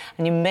say,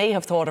 and you may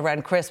have thought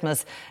around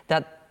Christmas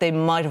that they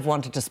might have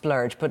wanted to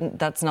splurge, but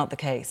that's not the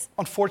case.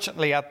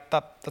 Unfortunately,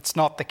 that's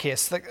not the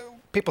case.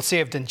 People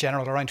saved in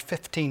general around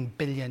 €15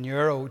 billion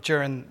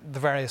during the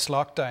various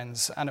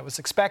lockdowns, and it was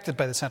expected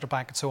by the central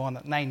bank and so on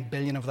that 9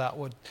 billion of that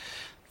would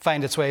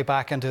find its way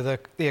back into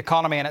the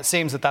economy, and it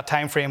seems that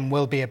time frame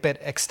will be a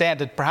bit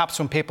extended. Perhaps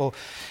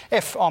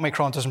if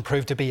Omicron doesn't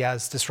prove to be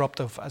as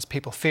disruptive as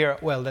people fear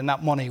it will, then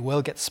that money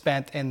will get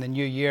spent in the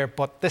new year.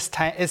 But this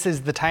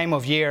is the time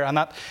of year, and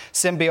that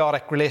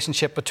symbiotic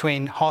relationship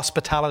between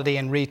hospitality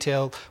and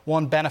retail,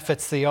 one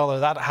benefits the other.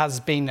 That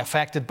has been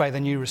affected by the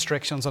new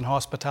restrictions on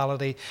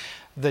hospitality,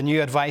 the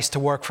new advice to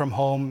work from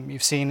home.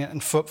 You've seen it in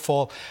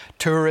footfall.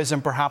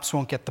 Tourism perhaps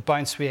won't get the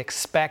bounce we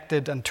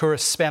expected, and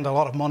tourists spend a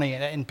lot of money,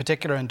 in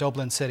particular in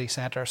Dublin city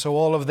centre. So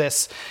all of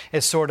this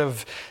is sort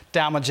of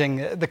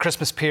damaging the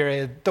Christmas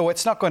period, though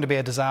it's not going to be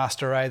a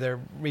disaster either.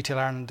 Retail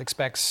Ireland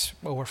expects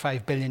over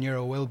 €5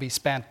 billion will be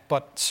spent,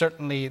 but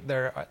certainly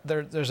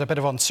there's a bit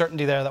of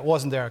uncertainty there that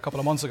wasn't there a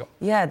couple of months ago.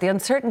 Yeah, the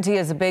uncertainty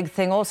is a big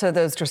thing. Also,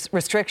 those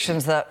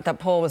restrictions that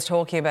Paul was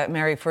talking about,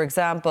 Mary, for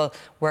example,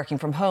 working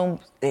from home,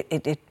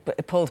 it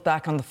pulls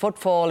back on the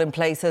footfall in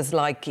places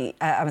like,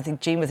 I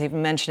think Jean was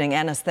even mentioning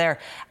Ennis there.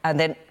 And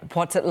then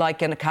what's it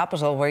like in a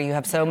capital where you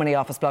have so many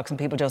office blocks and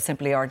people just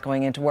simply aren't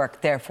going into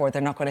work? Therefore,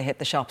 they're not going to hit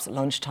the shops at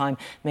lunchtime,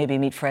 maybe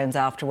meet friends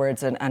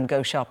afterwards and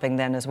go shopping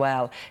then as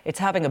well. It's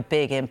having a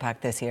big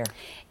impact this year.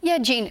 Yeah,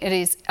 Jean, it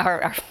is,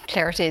 or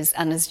Claire, it is.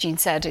 And as Jean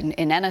said,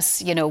 in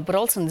Ennis, you know, but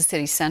also in the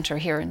city centre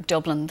here in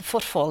Dublin, the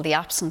footfall, the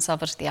absence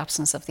of it, the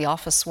absence of the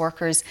office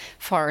workers,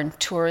 foreign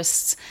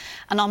tourists,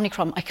 and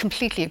Omicron, I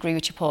completely agree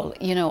with you, Paul.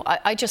 You know,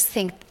 I just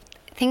think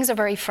things are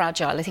very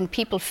fragile. I think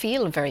people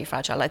feel very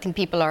fragile. I think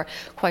people are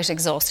quite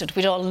exhausted.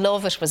 We'd all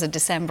love it was a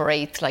December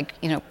 8th, like,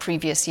 you know,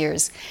 previous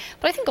years.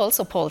 But I think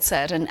also Paul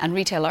said, and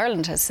Retail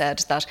Ireland has said,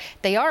 that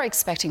they are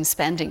expecting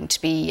spending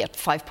to be at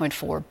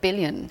 5.4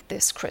 billion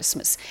this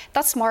Christmas.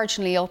 That's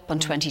marginally up on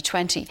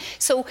 2020.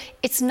 So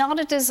it's not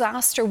a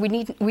disaster. We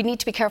need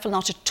to be careful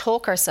not to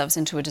talk ourselves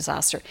into a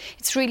disaster.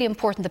 It's really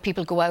important that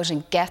people go out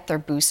and get their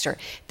booster.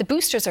 The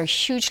boosters are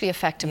hugely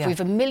effective. Yeah. We have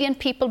 1 million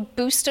people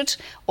boosted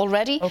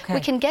already. Okay. We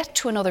can get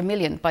to another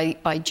million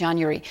by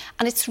January,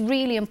 and it's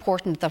really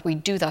important that we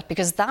do that,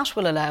 because that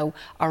will allow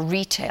our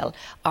retail,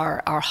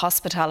 our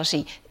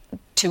hospitality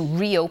to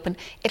reopen.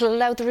 It'll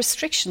allow the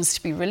restrictions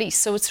to be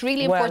released. So it's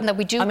really important that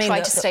we do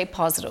try to stay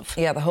positive.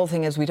 Yeah, the whole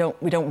thing is we don't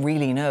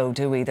really know,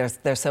 do we?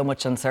 There's so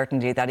much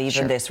uncertainty that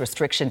even this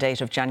restriction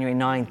date of January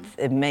 9th,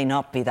 it may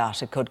not be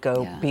that. It could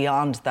go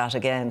beyond that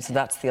again. So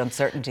that's the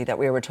uncertainty that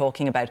we were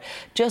talking about.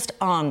 Just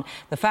on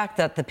the fact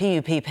that the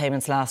PUP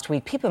payments last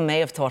week, people may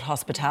have thought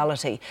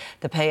hospitality,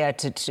 the payout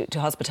to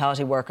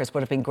hospitality workers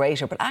would have been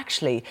greater, but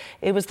actually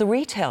it was the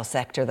retail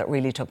sector that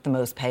really took the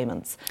most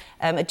payments.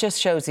 It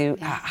just shows you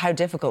how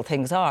difficult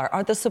things are.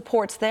 Are the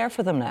supports there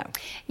for them now?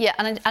 Yeah,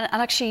 and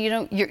actually, you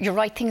know, you're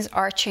right, things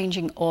are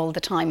changing all the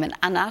time.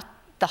 And at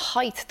the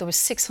height, there was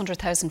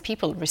 600,000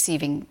 people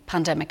receiving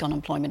pandemic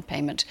unemployment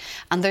payment.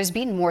 And there's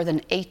been more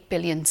than 8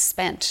 billion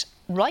spent,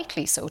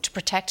 rightly so, to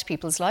protect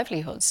people's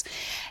livelihoods.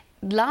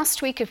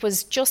 last week it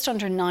was just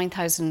under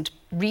 9,000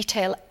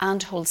 retail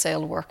and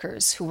wholesale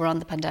workers who were on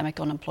the pandemic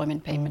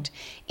unemployment payment.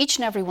 Each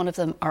and every one of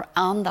them are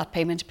on that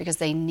payment because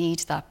they need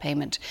that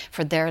payment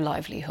for their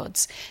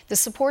livelihoods. The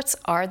supports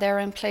are there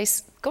in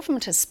place.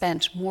 Government has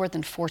spent more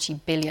than 40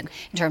 billion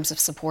in terms of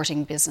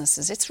supporting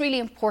businesses. It's really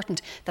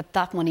important that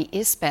that money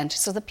is spent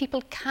so that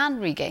people can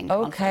regain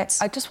confidence.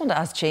 I just want to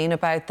ask Jean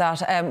about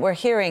that. We're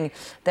hearing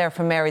there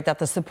from Mary that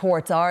the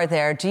supports are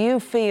there. Do you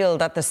feel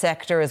that the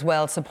sector is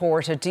well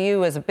supported? Do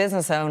you, as a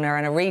business owner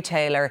and a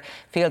retailer,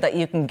 feel that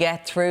you can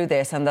get through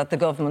this and that the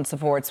government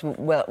supports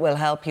will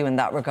help you in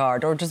that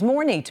regard? Or does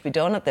more need to be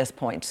done at this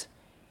point?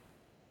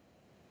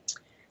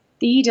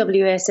 The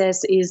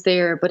EWSS is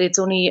there, but it's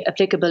only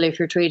applicable if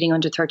you're trading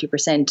under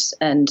 30%.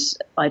 And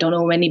I don't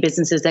know many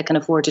businesses that can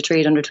afford to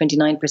trade under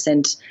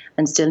 29%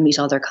 and still meet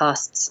all their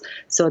costs.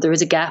 So there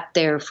is a gap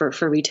there for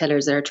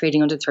retailers that are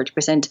trading under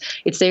 30%.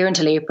 It's there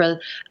until April.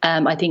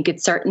 I think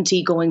it's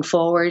certainty going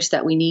forward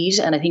that we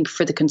need. And I think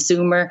for the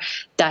consumer,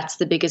 that's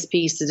the biggest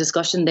piece, the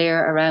discussion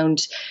there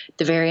around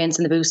the variants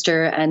and the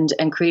booster and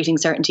creating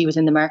certainty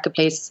within the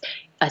marketplace,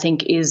 I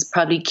think is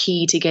probably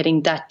key to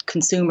getting that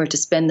consumer to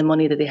spend the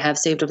money that they have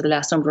saved over the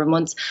last number of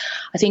months.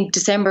 I think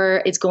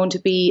December is going to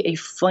be a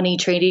funny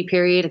trading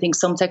period. I think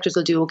some sectors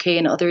will do okay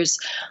and others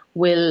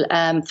will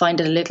find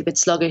it a little bit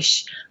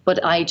sluggish.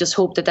 But I just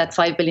hope that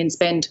 5 billion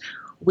spend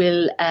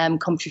will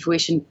come to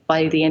fruition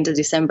by the end of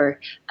December.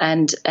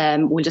 And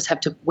we'll just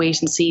have to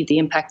wait and see the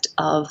impact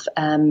of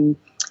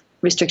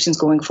restrictions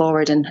going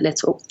forward. And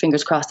let's hope,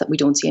 fingers crossed, that we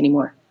don't see any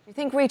more. Do you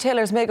think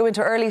retailers may go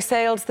into early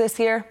sales this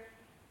year?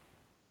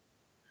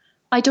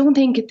 I don't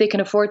think they can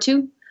afford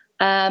to.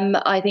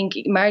 I think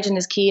margin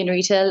is key in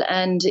retail,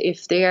 and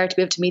if they are to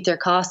be able to meet their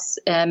costs,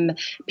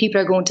 people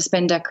are going to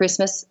spend at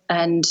Christmas,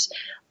 and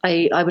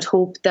I would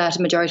hope that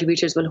a majority of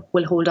retailers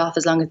will hold off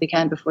as long as they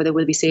can before there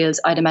will be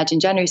sales. I'd imagine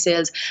January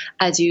sales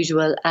as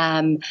usual,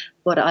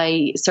 but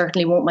I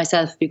certainly won't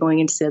myself be going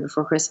into sale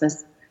before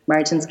Christmas.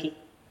 Margin's key.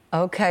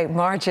 OK,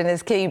 margin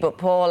is key. But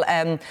Paul,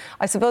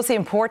 I suppose the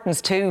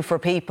importance too for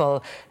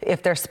people,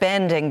 if they're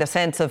spending, the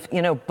sense of,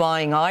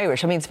 buying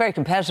Irish. I mean, it's very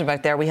competitive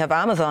out there. We have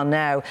Amazon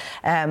now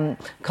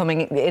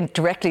coming in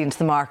directly into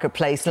the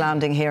marketplace,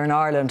 landing here in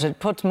Ireland. It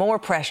puts more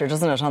pressure,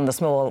 doesn't it, on the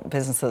small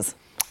businesses?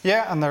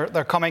 Yeah, and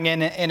they're coming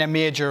in a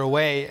major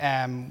way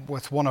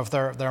with one of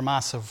their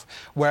massive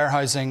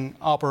warehousing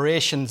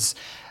operations.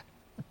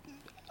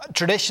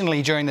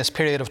 Traditionally, during this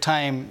period of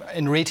time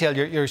in retail,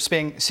 you're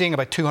seeing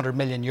about €200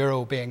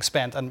 million being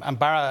spent, and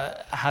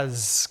Barra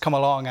has come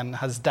along and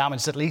has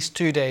damaged at least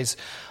 2 days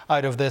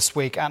out of this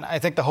week. And I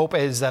think the hope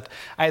is that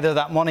either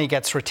that money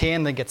gets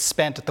retained and gets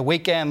spent at the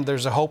weekend.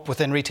 There's a hope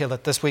within retail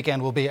that this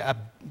weekend will be a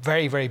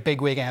very, very big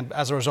weekend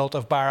as a result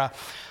of Barra.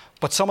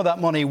 But some of that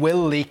money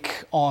will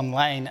leak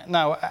online.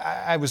 Now,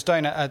 I was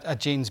down at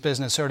Jean's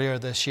business earlier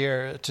this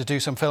year to do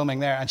some filming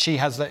there, and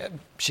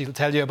she'll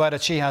tell you about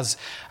it. She has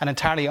an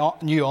entirely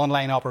new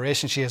online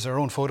operation. She has her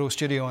own photo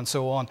studio and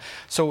so on.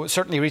 So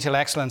certainly Retail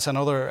Excellence and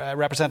other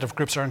representative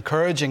groups are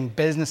encouraging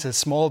businesses,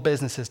 small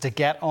businesses, to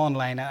get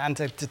online and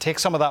to take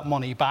some of that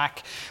money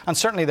back. And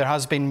certainly there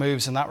has been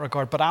moves in that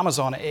regard. But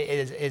Amazon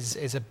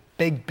is a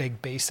big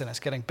beast, and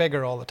it's getting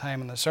bigger all the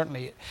time, and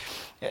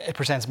it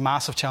presents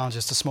massive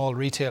challenges to small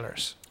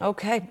retailers.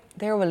 OK,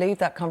 there we'll leave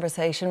that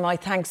conversation. My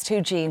thanks to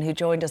Jean, who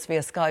joined us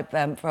via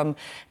Skype from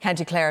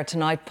County Clare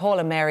tonight. Paul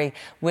and Mary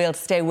will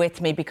stay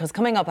with me, because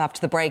coming up after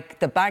the break,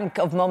 the Bank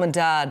of Mum and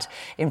Dad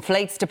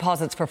inflates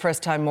deposits for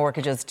first-time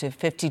mortgages to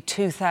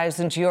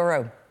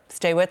 €52,000.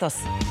 Stay with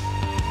us.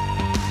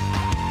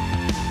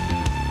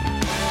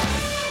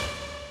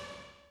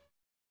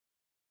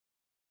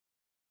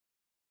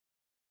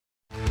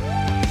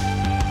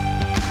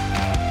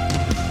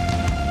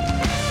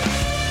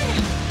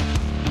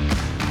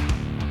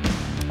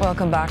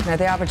 Welcome back. Now,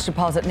 the average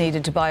deposit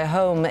needed to buy a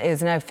home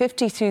is now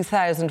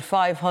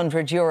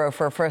 €52,500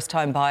 for a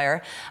first-time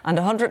buyer and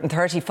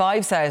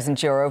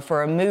 €135,000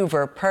 for a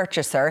mover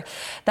purchaser.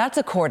 That's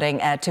according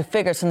to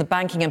figures from the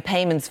Banking and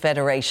Payments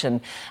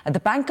Federation. The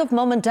Bank of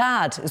Mum and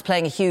Dad is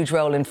playing a huge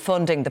role in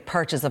funding the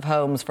purchase of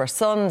homes for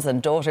sons and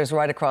daughters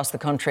right across the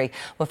country.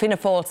 Well, Fianna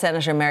Fáil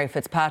Senator Mary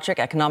Fitzpatrick,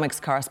 economics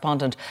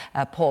correspondent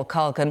Paul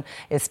Colgan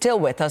is still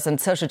with us,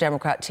 and Social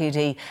Democrat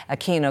TD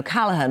Cian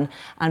O'Callaghan.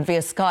 And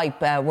via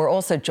Skype, we're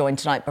also joined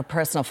tonight by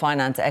personal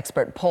finance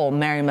expert Paul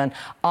Merriman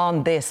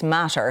on this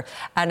matter.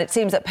 And it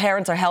seems that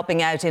parents are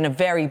helping out in a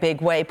very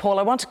big way. Paul,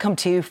 I want to come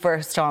to you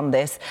first on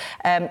this.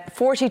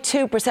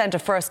 42%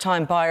 of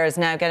first-time buyers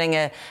now getting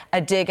a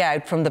dig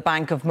out from the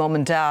Bank of Mum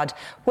and Dad.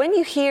 When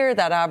you hear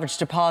that average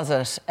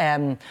deposit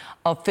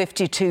of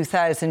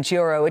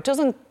 €52,000, it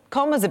doesn't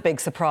come as a big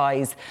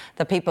surprise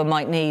that people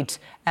might need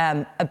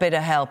a bit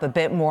of help, a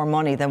bit more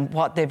money than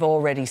what they've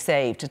already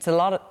saved. It's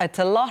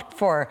a lot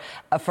for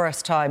a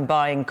first-time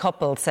buying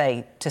couple,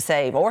 say, to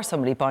save, or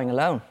somebody buying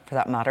alone, for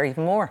that matter,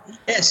 even more.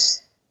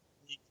 Yes,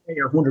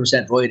 You're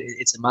 100% right.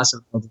 It's a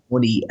massive amount of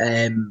money.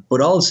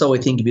 But also, I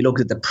think if you look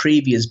at the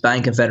previous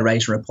Banking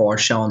Federation report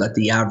showing that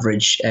the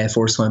average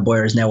first-time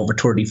buyer is now over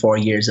 34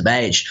 years of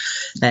age.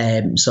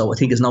 So I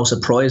think it's no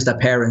surprise that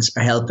parents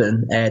are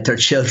helping their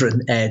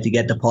children to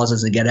get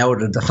deposits and get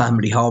out of the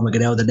family home and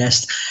get out of the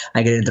nest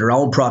and get into their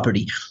own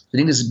property. I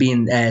think this has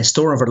been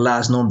stirring for the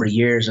last number of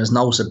years, and it's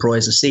no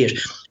surprise to see it.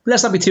 But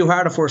let's not be too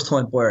hard on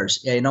first-time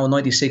buyers.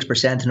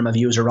 96% of them have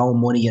used their own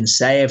money and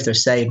saved. They're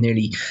saved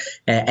nearly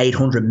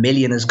 800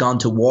 million has gone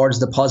towards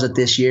deposit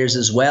this year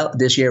as well.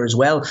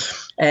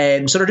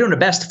 So they're doing the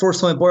best.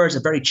 First-time buyers, a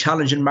very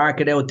challenging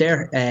market out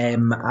there,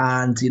 and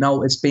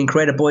it's been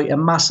created by a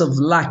massive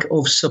lack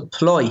of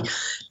supply,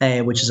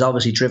 which has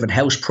obviously driven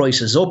house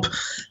prices up,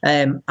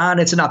 and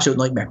it's an absolute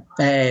nightmare.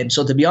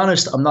 So to be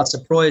honest, I'm not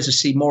surprised to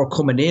see more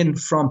coming in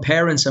from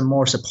parents and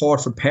more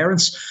support for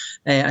parents.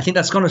 I think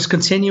that's going to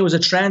continue as a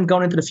trend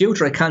going into the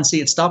future. I can't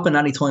see it stopping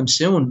anytime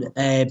soon.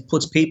 It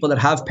puts people that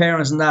have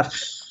parents in that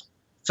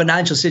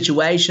financial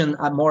situation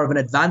at more of an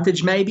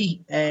advantage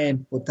maybe,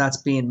 but that's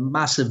being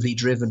massively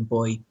driven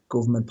by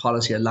government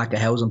policy or lack of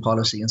housing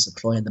policy and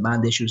supply and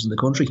demand issues in the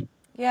country.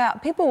 Yeah,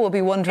 people will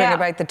be wondering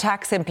about the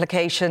tax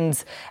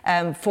implications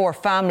for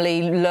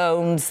family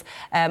loans,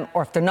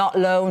 or if they're not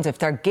loans, if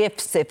they're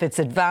gifts, if it's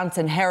advance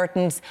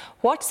inheritance.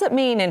 What does it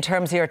mean in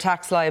terms of your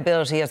tax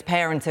liability as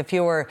parents if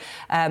you were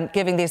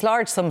giving these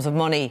large sums of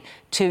money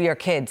to your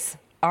kids?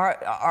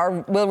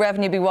 Will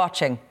Revenue be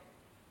watching?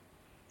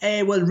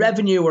 Well,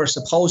 Revenue were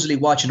supposedly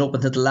watching up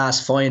until the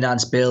last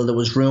finance bill. There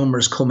was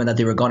rumours coming that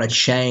they were going to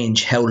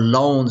change how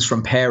loans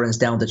from parents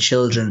down to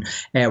children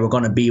were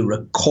going to be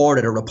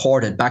recorded or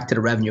reported back to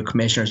the Revenue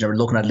Commissioners. They were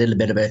looking at a little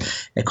bit of a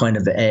kind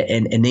of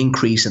an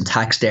increase in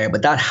tax there.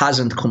 But that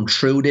hasn't come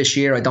true this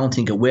year. I don't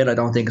think it will. I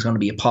don't think it's going to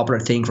be a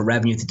popular thing for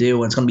Revenue to do.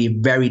 And it's going to be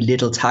very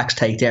little tax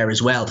take there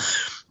as well.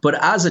 But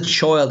as a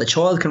child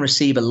can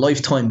receive a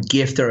lifetime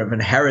gift or of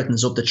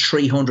inheritance up to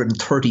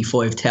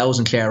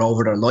 335,000, Claire,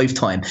 over their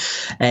lifetime.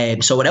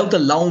 So without the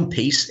loan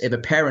piece, if a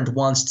parent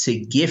wants to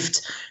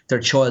gift their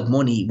child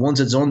money, once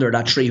it's under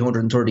that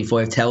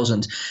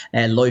 335,000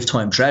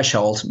 lifetime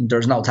threshold,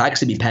 there's no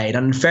tax to be paid.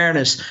 And in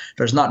fairness,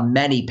 there's not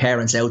many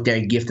parents out there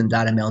gifting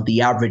that amount.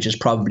 The average is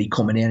probably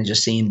coming in, as you've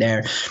seen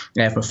there,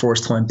 for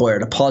first-time buyer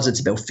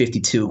deposits, about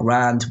 52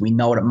 grand. We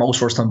know that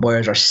most first-time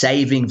buyers are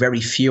saving. Very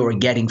few are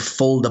getting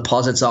full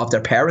deposits off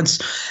their parents,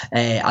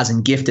 as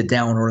in gifted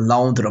down or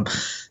loaned to them.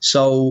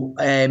 So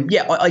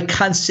I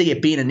can't see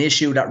it being an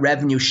issue that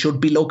Revenue should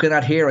be looking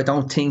at here. I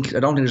don't think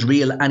there's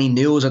any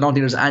news. I don't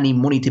think there's any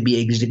money to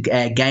be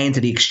gained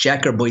to the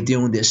exchequer by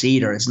doing this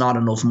either. It's not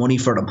enough money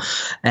for them.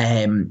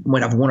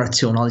 Might have one or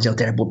two knowledge out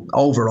there, but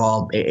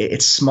overall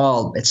it's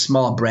small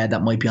bread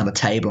that might be on the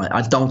table.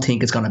 I don't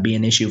think it's going to be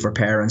an issue for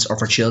parents or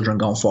for children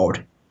going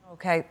forward.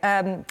 Okay.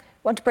 I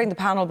want to bring the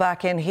panel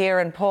back in here.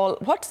 And Paul,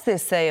 what does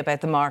this say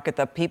about the market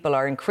that people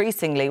are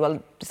increasingly,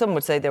 well, some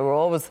would say they were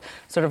always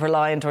sort of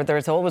reliant, or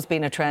there's always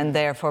been a trend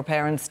there for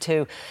parents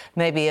to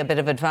maybe a bit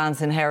of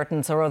advance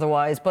inheritance or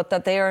otherwise, but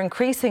that they are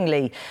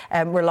increasingly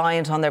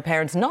reliant on their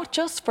parents, not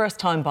just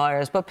first-time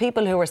buyers, but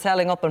people who are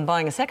selling up and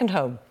buying a second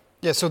home?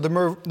 Yeah, so the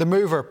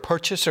mover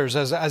purchasers,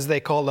 as they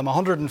call them,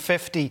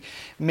 150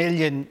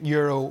 million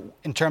euro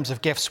in terms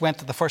of gifts went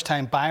to the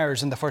first-time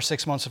buyers in the first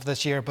 6 months of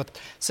this year, but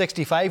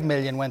 65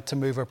 million went to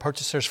mover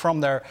purchasers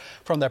from their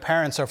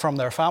parents or from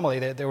their family.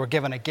 They were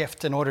given a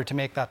gift in order to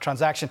make that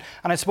transaction.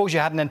 And I suppose you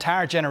had an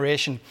entire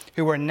generation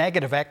who were in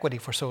negative equity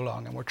for so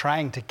long and were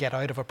trying to get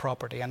out of a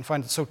property and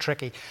found it so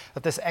tricky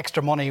that this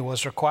extra money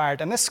was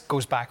required. And this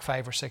goes back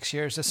 5 or 6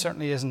 years. This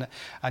certainly isn't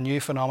a new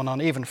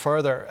phenomenon. Even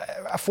further,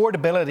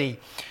 affordability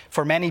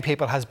for many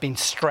people has been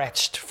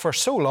stretched for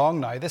so long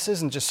now. This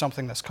isn't just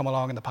something that's come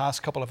along in the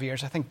past couple of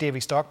years. I think Davy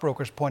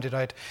Stockbrokers pointed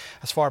out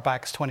as far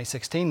back as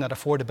 2016 that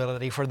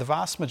affordability for the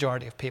vast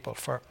majority of people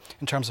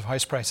in terms of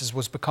house prices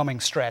was becoming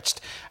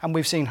stretched. And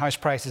we've seen house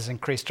prices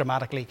increase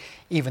dramatically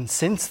even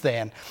since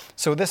then.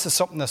 So this is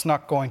something that's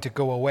not going to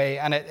go away.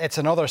 And it's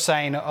another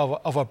sign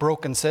of a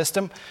broken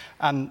system.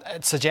 And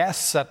it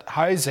suggests that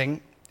housing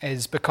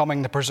is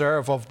becoming the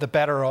preserve of the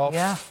better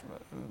off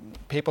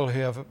people who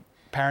have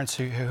parents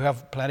who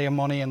have plenty of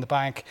money in the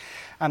bank,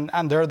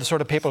 and they're the sort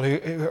of people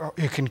who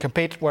can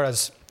compete,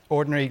 whereas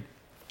ordinary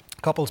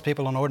couples,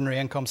 people on ordinary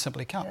income,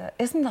 simply can't.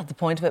 Isn't that the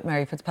point of it,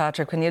 Mary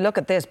Fitzpatrick? When you look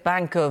at this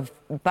bank of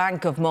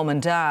mum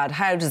and dad,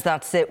 how does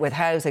that sit with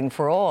housing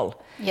for all?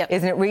 Yep.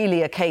 Isn't it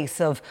really a case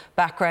of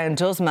background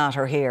does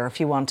matter here if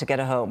you want to get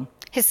a home?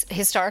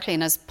 Historically,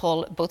 and as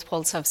both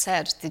Pauls have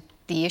said,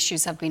 the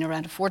issues have been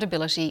around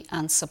affordability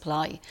and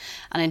supply.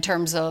 And in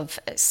terms of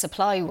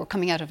supply, we're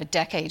coming out of a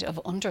decade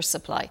of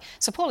undersupply.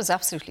 So Paul is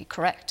absolutely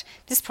correct.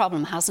 This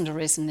problem hasn't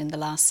arisen in the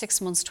last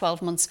 6 months,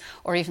 12 months,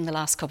 or even the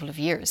last couple of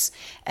years.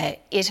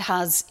 It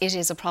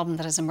is a problem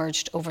that has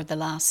emerged over the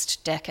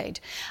last decade.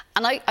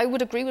 And I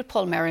would agree with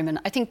Paul Merriman.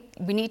 I think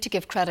we need to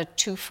give credit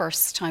to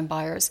first-time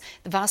buyers.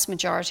 The vast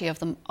majority of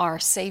them are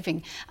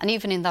saving. And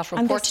even in that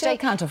report today,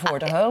 can't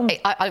afford a home.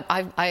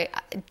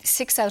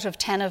 6 out of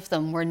 10 of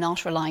them were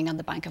not relying on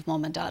the bank of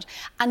mum and dad.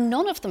 And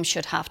none of them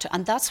should have to.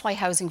 And that's why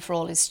Housing for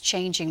All is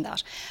changing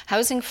that.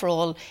 Housing for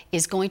All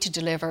is going to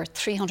deliver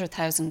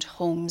 300,000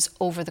 homes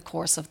over the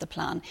course of the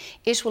plan.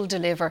 It will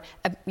deliver,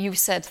 you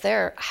said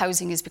there,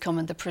 housing is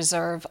becoming the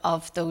preserve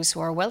of those who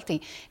are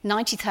wealthy.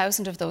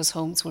 90,000 of those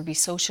homes will be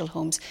social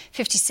homes.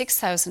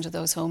 56,000 of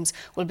those homes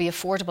will be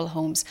affordable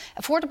homes.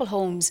 Affordable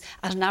homes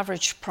at an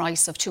average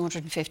price of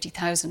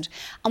 250,000.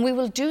 And we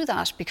will do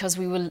that because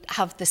we will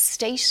have the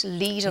state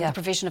lead on the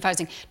provision of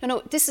housing.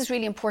 No, this is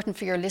really important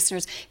for your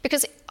listeners,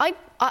 because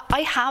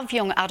I have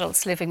young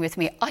adults living with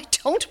me. I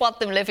don't want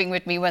them living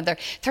with me when they're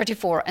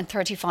 34 and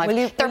 35. Will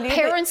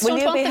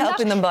you be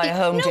helping them buy a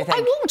home, do you think? No,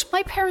 I won't.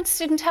 My parents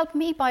didn't help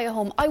me buy a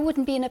home. I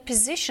wouldn't be in a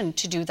position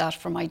to do that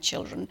for my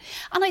children.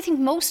 And I think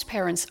most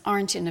parents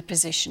aren't in a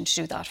position to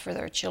do that for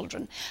their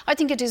children. I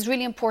think it is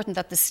really important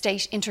that the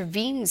state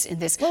intervenes in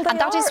this.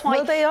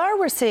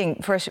 We're seeing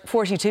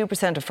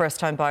 42% of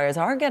first-time buyers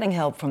are getting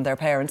help from their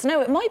parents.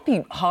 Now, it might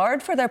be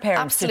hard for their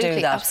parents to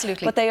do that.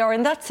 Absolutely. But they are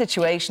in that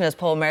situation, as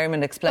Paul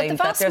Merriman explained,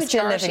 that they're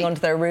still living under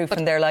their roof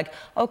and they're like,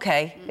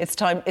 OK, it's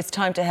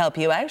time to help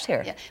you out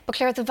here. Yeah. But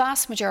Claire, the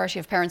vast majority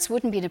of parents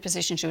wouldn't be in a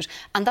position to do it.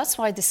 And that's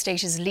why the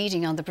state is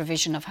leading on the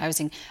provision of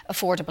housing,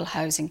 affordable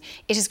housing.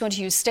 It is going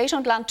to use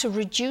state-owned land to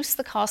reduce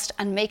the cost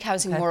and make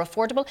housing more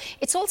affordable.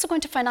 It's also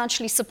going to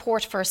financially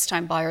support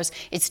first-time buyers.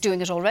 It's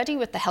doing it already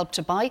with the Help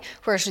to Buy,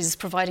 where it is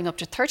providing up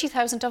to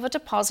 30,000 of a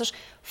deposit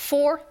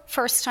for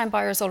first-time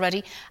buyers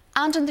already,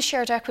 and in the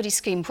shared equity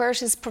scheme, where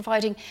it is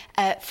providing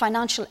a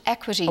financial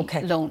equity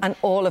loan. And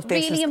all of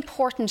this really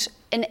important,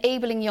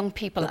 enabling young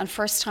people and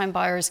first-time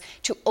buyers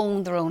to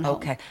own their own home.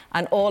 OK.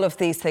 And all of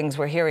these things,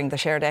 we're hearing the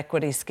shared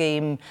equity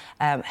scheme,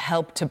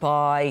 Help to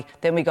Buy,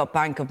 then we got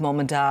Bank of Mum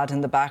and Dad in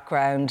the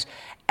background.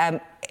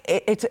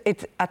 It's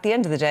at the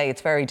end of the day,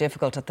 it's very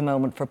difficult at the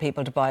moment for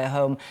people to buy a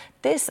home.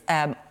 This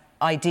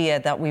idea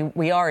that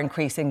we are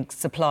increasing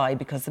supply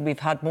because we've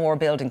had more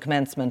building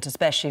commencement,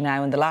 especially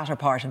now in the latter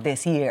part of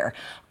this year.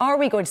 Are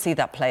we going to see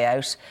that play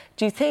out?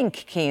 Do you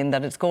think, Cian,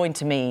 that it's going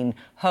to mean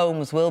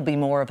homes will be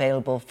more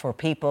available for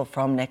people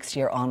from next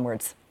year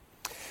onwards?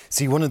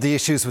 See, one of the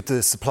issues with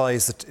the supply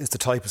is the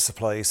type of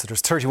supply. So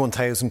there's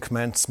 31,000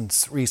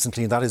 commencements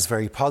recently, and that is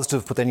very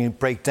positive. But then you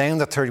break down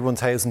that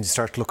 31,000, you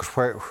start to look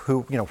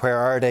at where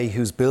are they,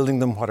 who's building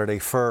them, what are they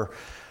for?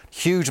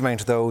 Huge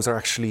amount of those are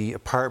actually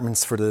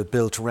apartments for the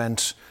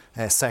build-to-rent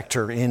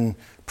sector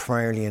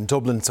primarily in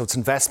Dublin. So it's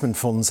investment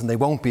funds, and they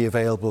won't be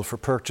available for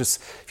purchase.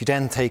 If you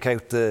then take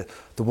out the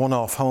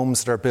one-off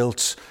homes that are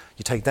built,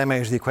 you take them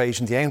out of the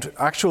equation, the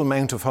actual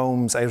amount of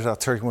homes out of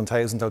that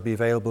 31,000 that will be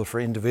available for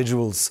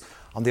individuals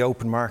on the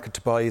open market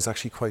to buy is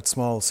actually quite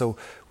small. So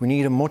we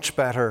need a much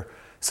better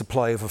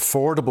supply of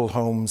affordable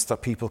homes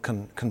that people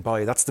can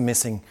buy. That's the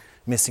missing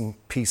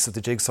piece of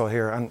the jigsaw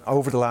here. And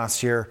over the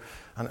last year,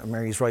 and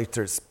Mary's right,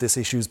 this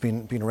issue's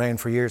been around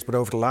for years, but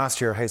over the last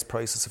year, house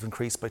prices have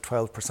increased by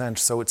 12%.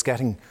 So it's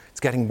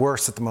getting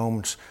worse at the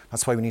moment.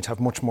 That's why we need to have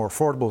much more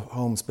affordable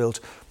homes built,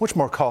 much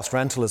more cost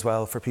rental as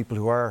well for people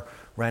who are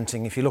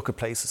renting. If you look at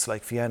places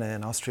like Vienna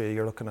in Austria,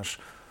 you're looking at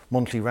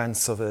monthly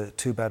rents of a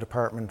two-bed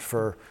apartment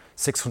for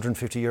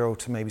 €650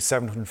 to maybe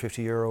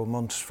 €750 a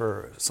month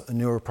for a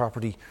newer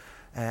property.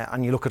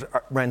 And you look at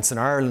rents in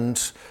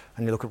Ireland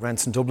and you look at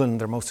rents in Dublin,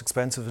 they're most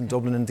expensive in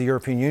Dublin in the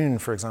European Union,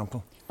 for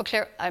example. Well,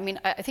 Claire,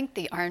 I think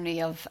the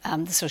irony of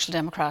the Social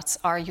Democrats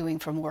arguing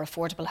for more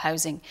affordable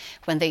housing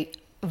when they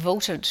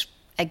voted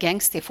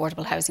against the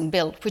Affordable Housing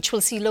Bill, which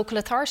will see local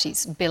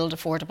authorities build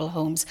affordable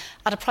homes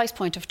at a price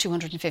point of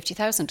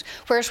 250,000,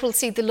 where it will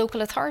see the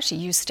local authority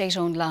use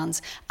state-owned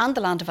lands and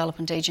the Land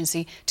Development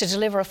Agency to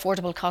deliver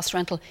affordable cost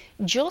rental,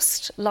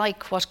 just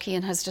like what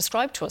Cian has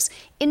described to us.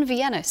 In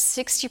Vienna,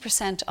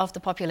 60% of the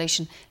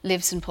population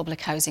lives in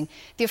public housing.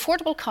 The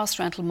affordable cost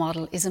rental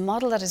model is a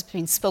model that has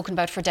been spoken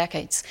about for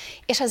decades.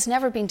 It has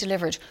never been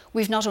delivered.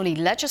 We've not only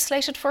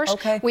legislated for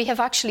it, we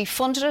have actually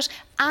funded it,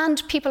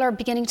 and people are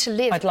beginning to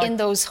live in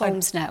those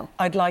homes now.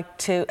 I'd like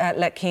to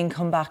let Cian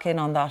come back in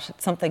on that.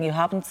 It's something you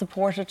haven't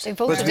supported. They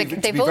voted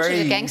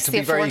against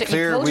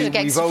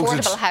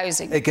affordable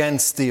housing.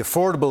 Against the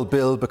affordable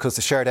bill because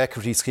the shared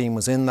equity scheme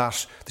was in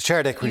that. The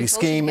shared equity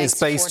scheme is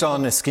based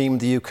on a scheme in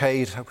the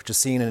UK which has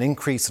seen an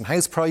increase in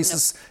house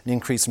prices, an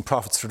increase in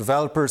profits for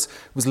developers.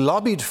 It was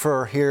lobbied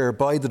for here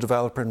by the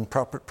developer and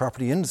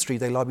property industry.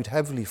 They lobbied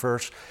heavily for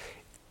it.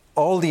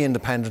 All the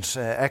independent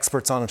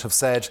experts on it have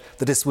said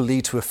that this will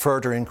lead to a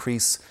further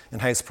increase in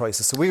house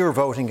prices. So we were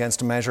voting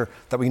against a measure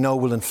that we know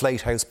will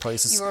inflate house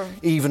prices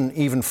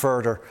even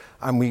further,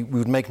 and we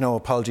would make no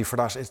apology for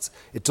that.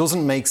 It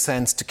doesn't make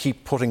sense to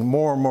keep putting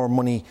more and more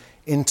money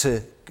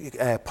into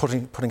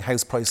putting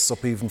house prices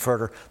up even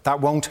further. That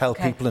won't help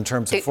people in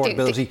terms of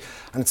affordability,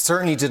 and it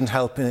certainly didn't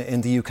help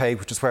in the UK,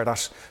 which is where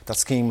that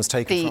scheme was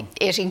taken from.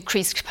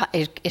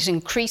 It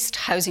increased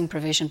housing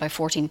provision by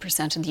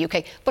 14% in the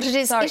UK, but it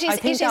is. I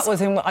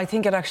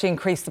think it actually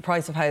increased the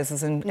price of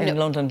houses in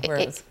London.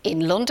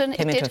 In London,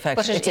 it did,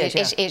 but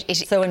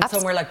so in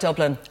somewhere like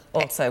Dublin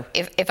also.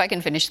 If I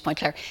can finish the point,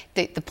 Claire,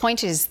 the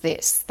point is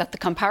this: that the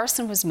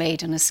comparison was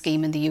made in a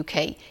scheme in the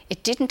UK.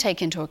 It didn't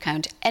take into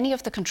account any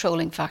of the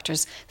controlling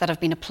factors that have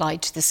been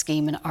applied to the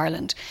scheme in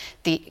Ireland.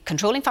 The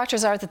controlling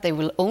factors are that they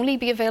will only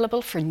be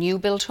available for new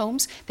build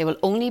homes. They will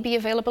only be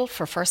available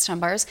for first-time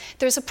buyers.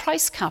 There's a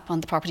price cap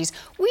on the properties.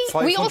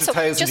 We also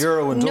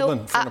 €500,000 in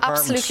Dublin for an apartment.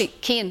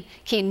 Absolutely,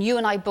 Cian, you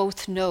and I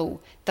both know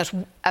that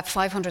at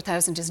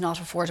 500,000 is not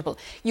affordable.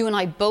 You and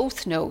I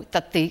both know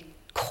that the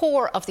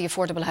core of the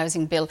affordable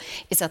housing bill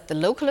is that the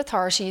local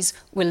authorities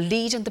will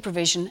lead in the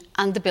provision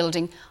and the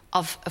building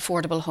of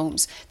affordable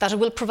homes, that it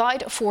will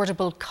provide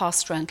affordable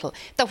cost rental,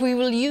 that we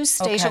will use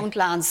state-owned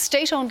lands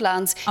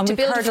to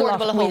build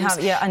affordable homes.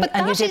 But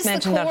that is the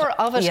core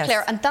of it,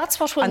 Claire, and that's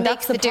what will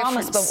make the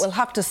difference. But we'll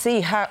have to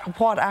see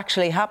what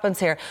actually happens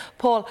here.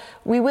 Paul,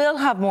 we will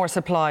have more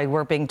supply,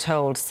 we're being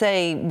told.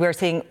 Say we're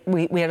seeing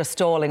we had a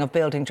stalling of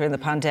building during the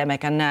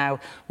pandemic, and now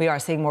we are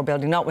seeing more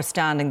building,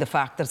 notwithstanding the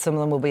fact that some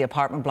of them will be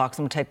apartment blocks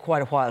and will take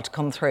quite a while to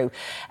come through.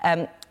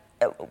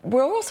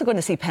 We're also going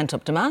to see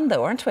pent-up demand,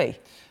 though, aren't we?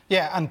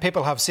 Yeah, and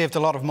people have saved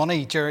a lot of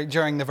money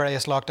during the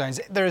various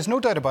lockdowns. There is no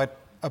doubt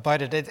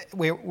about it.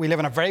 We live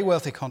in a very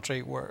wealthy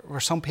country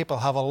where some people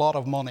have a lot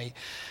of money.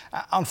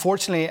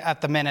 Unfortunately, at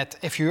the minute,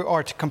 if you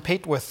are to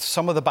compete with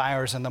some of the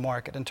buyers in the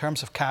market in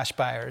terms of cash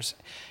buyers,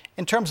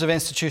 in terms of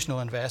institutional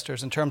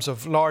investors, in terms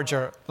of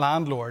larger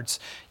landlords,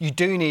 you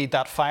do need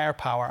that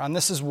firepower. And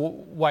this is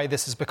why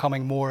this is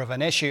becoming more of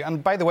an issue.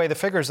 And by the way, the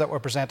figures that were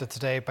presented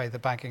today by the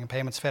Banking and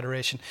Payments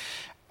Federation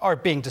are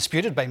being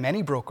disputed by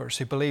many brokers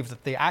who believe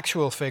that the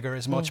actual figure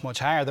is much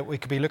higher, that we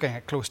could be looking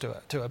at close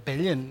to €1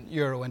 billion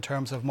in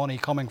terms of money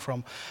coming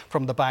from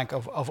the bank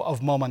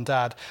of mum and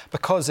dad.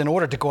 Because in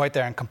order to go out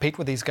there and compete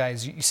with these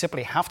guys, you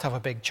simply have to have a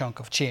big chunk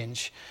of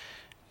change.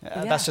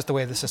 That's just the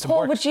way the system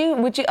works.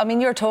 Would you? I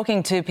mean, you're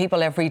talking to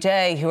people every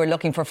day who are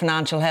looking for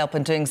financial help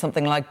and doing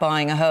something like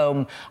buying a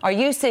home. Are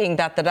you seeing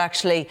that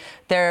actually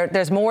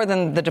there's more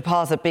than the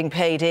deposit being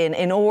paid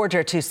in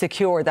order to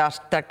secure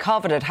that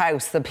coveted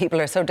house that people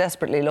are so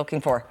desperately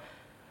looking for?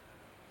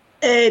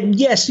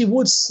 Yes, you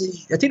would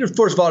see. I think,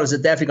 first of all, there's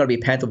definitely going to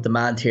be pent-up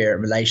demand here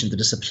in relation to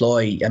the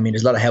supply. I mean,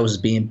 there's a lot of houses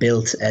being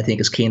built, I think,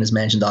 as Cian has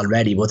mentioned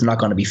already, but they're not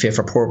going to be fit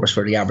for purpose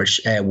for the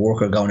average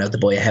worker going out to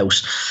buy a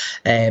house.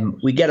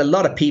 We get a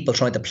lot of people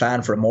trying to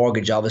plan for a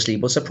mortgage, obviously,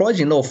 but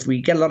surprisingly enough,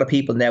 we get a lot of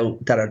people now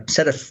that are,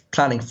 instead of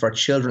planning for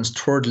children's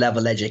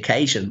third-level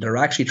education, they're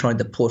actually trying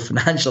to put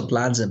financial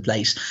plans in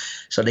place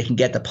so they can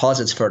get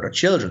deposits for their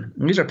children.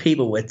 And these are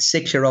people with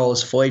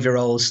 6-year-olds,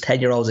 5-year-olds,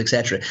 10-year-olds,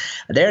 etc.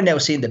 And they're now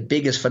seeing the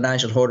biggest financial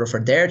hurdle for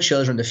their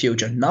children in the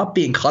future not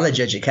being college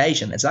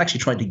education. It's actually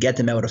trying to get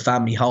them out of a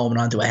family home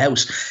and onto a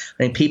house.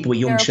 I mean, people with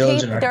young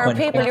children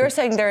you're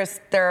saying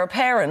there are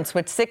parents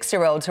with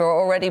 6-year-olds who are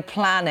already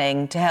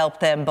planning to help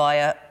them buy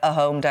a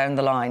home down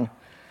the line.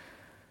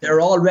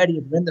 They're already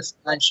in the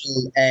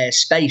financial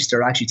space.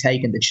 They're actually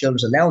taking the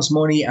children's allowance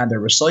money and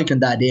they're recycling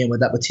that in, where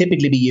that would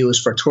typically be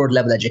used for third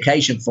level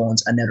education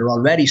funds. And then they're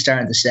already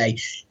starting to say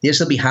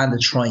this will be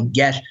handled to try and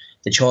get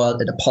the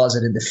child a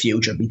deposit in the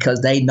future,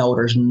 because they know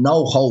there's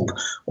no hope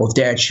of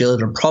their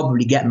children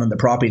probably getting on the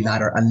property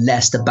ladder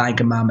unless the bank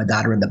and mum and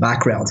dad are in the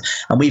background.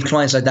 And we've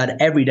clients like that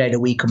every day that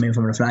we come in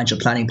from a financial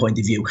planning point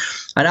of view.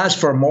 And as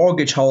for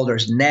mortgage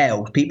holders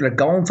now, people are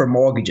going for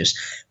mortgages.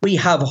 We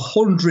have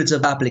hundreds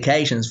of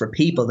applications for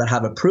people that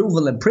have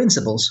approval in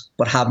principles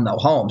but have no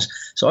homes.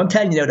 So I'm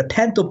telling you now, the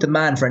pent-up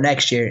demand for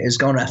next year is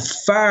going to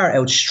far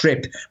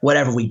outstrip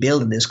whatever we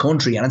build in this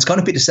country, and it's going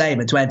to be the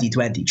same in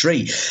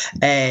 2023.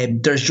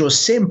 There's just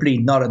simply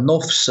not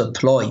enough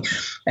supply.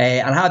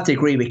 And I have to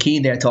agree with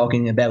Cian there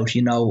talking about,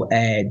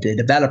 the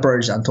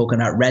developers and talking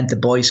about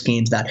rent-to-buy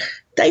schemes, that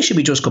they should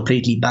be just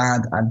completely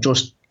banned and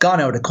just gone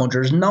out of the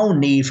country. There's no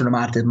need for them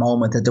at the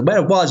moment. Where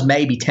it was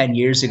maybe 10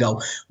 years ago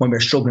when we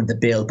were struggling to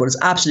build, but it's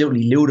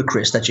absolutely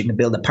ludicrous that you can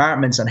build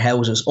apartments and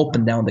houses up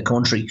and down the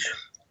country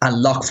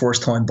and lock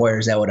first-time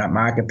buyers out of that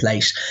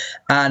marketplace.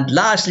 And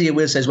lastly, I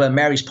will say as well,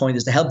 Mary's point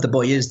is the help to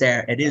buy is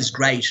there. It is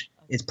great.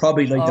 It's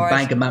probably like the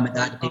bank of mum and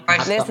dad.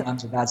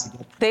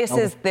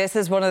 This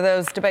is one of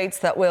those debates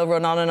that will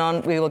run on and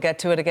on. We will get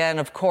to it again,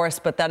 of course,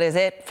 but that is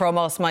it from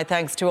us. My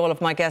thanks to all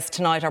of my guests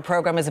tonight. Our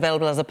programme is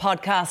available as a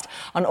podcast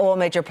on all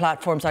major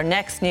platforms. Our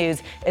next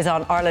news is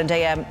on Ireland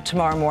AM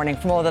tomorrow morning.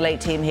 From all the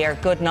late team here,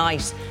 good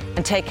night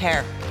and take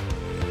care.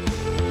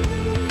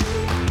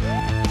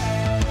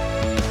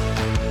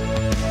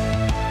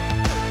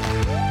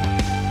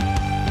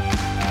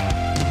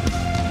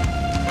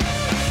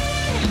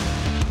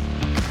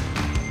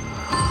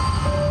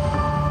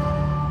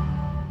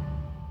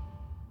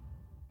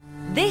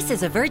 This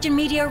is a Virgin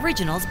Media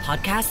Originals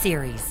podcast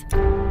series.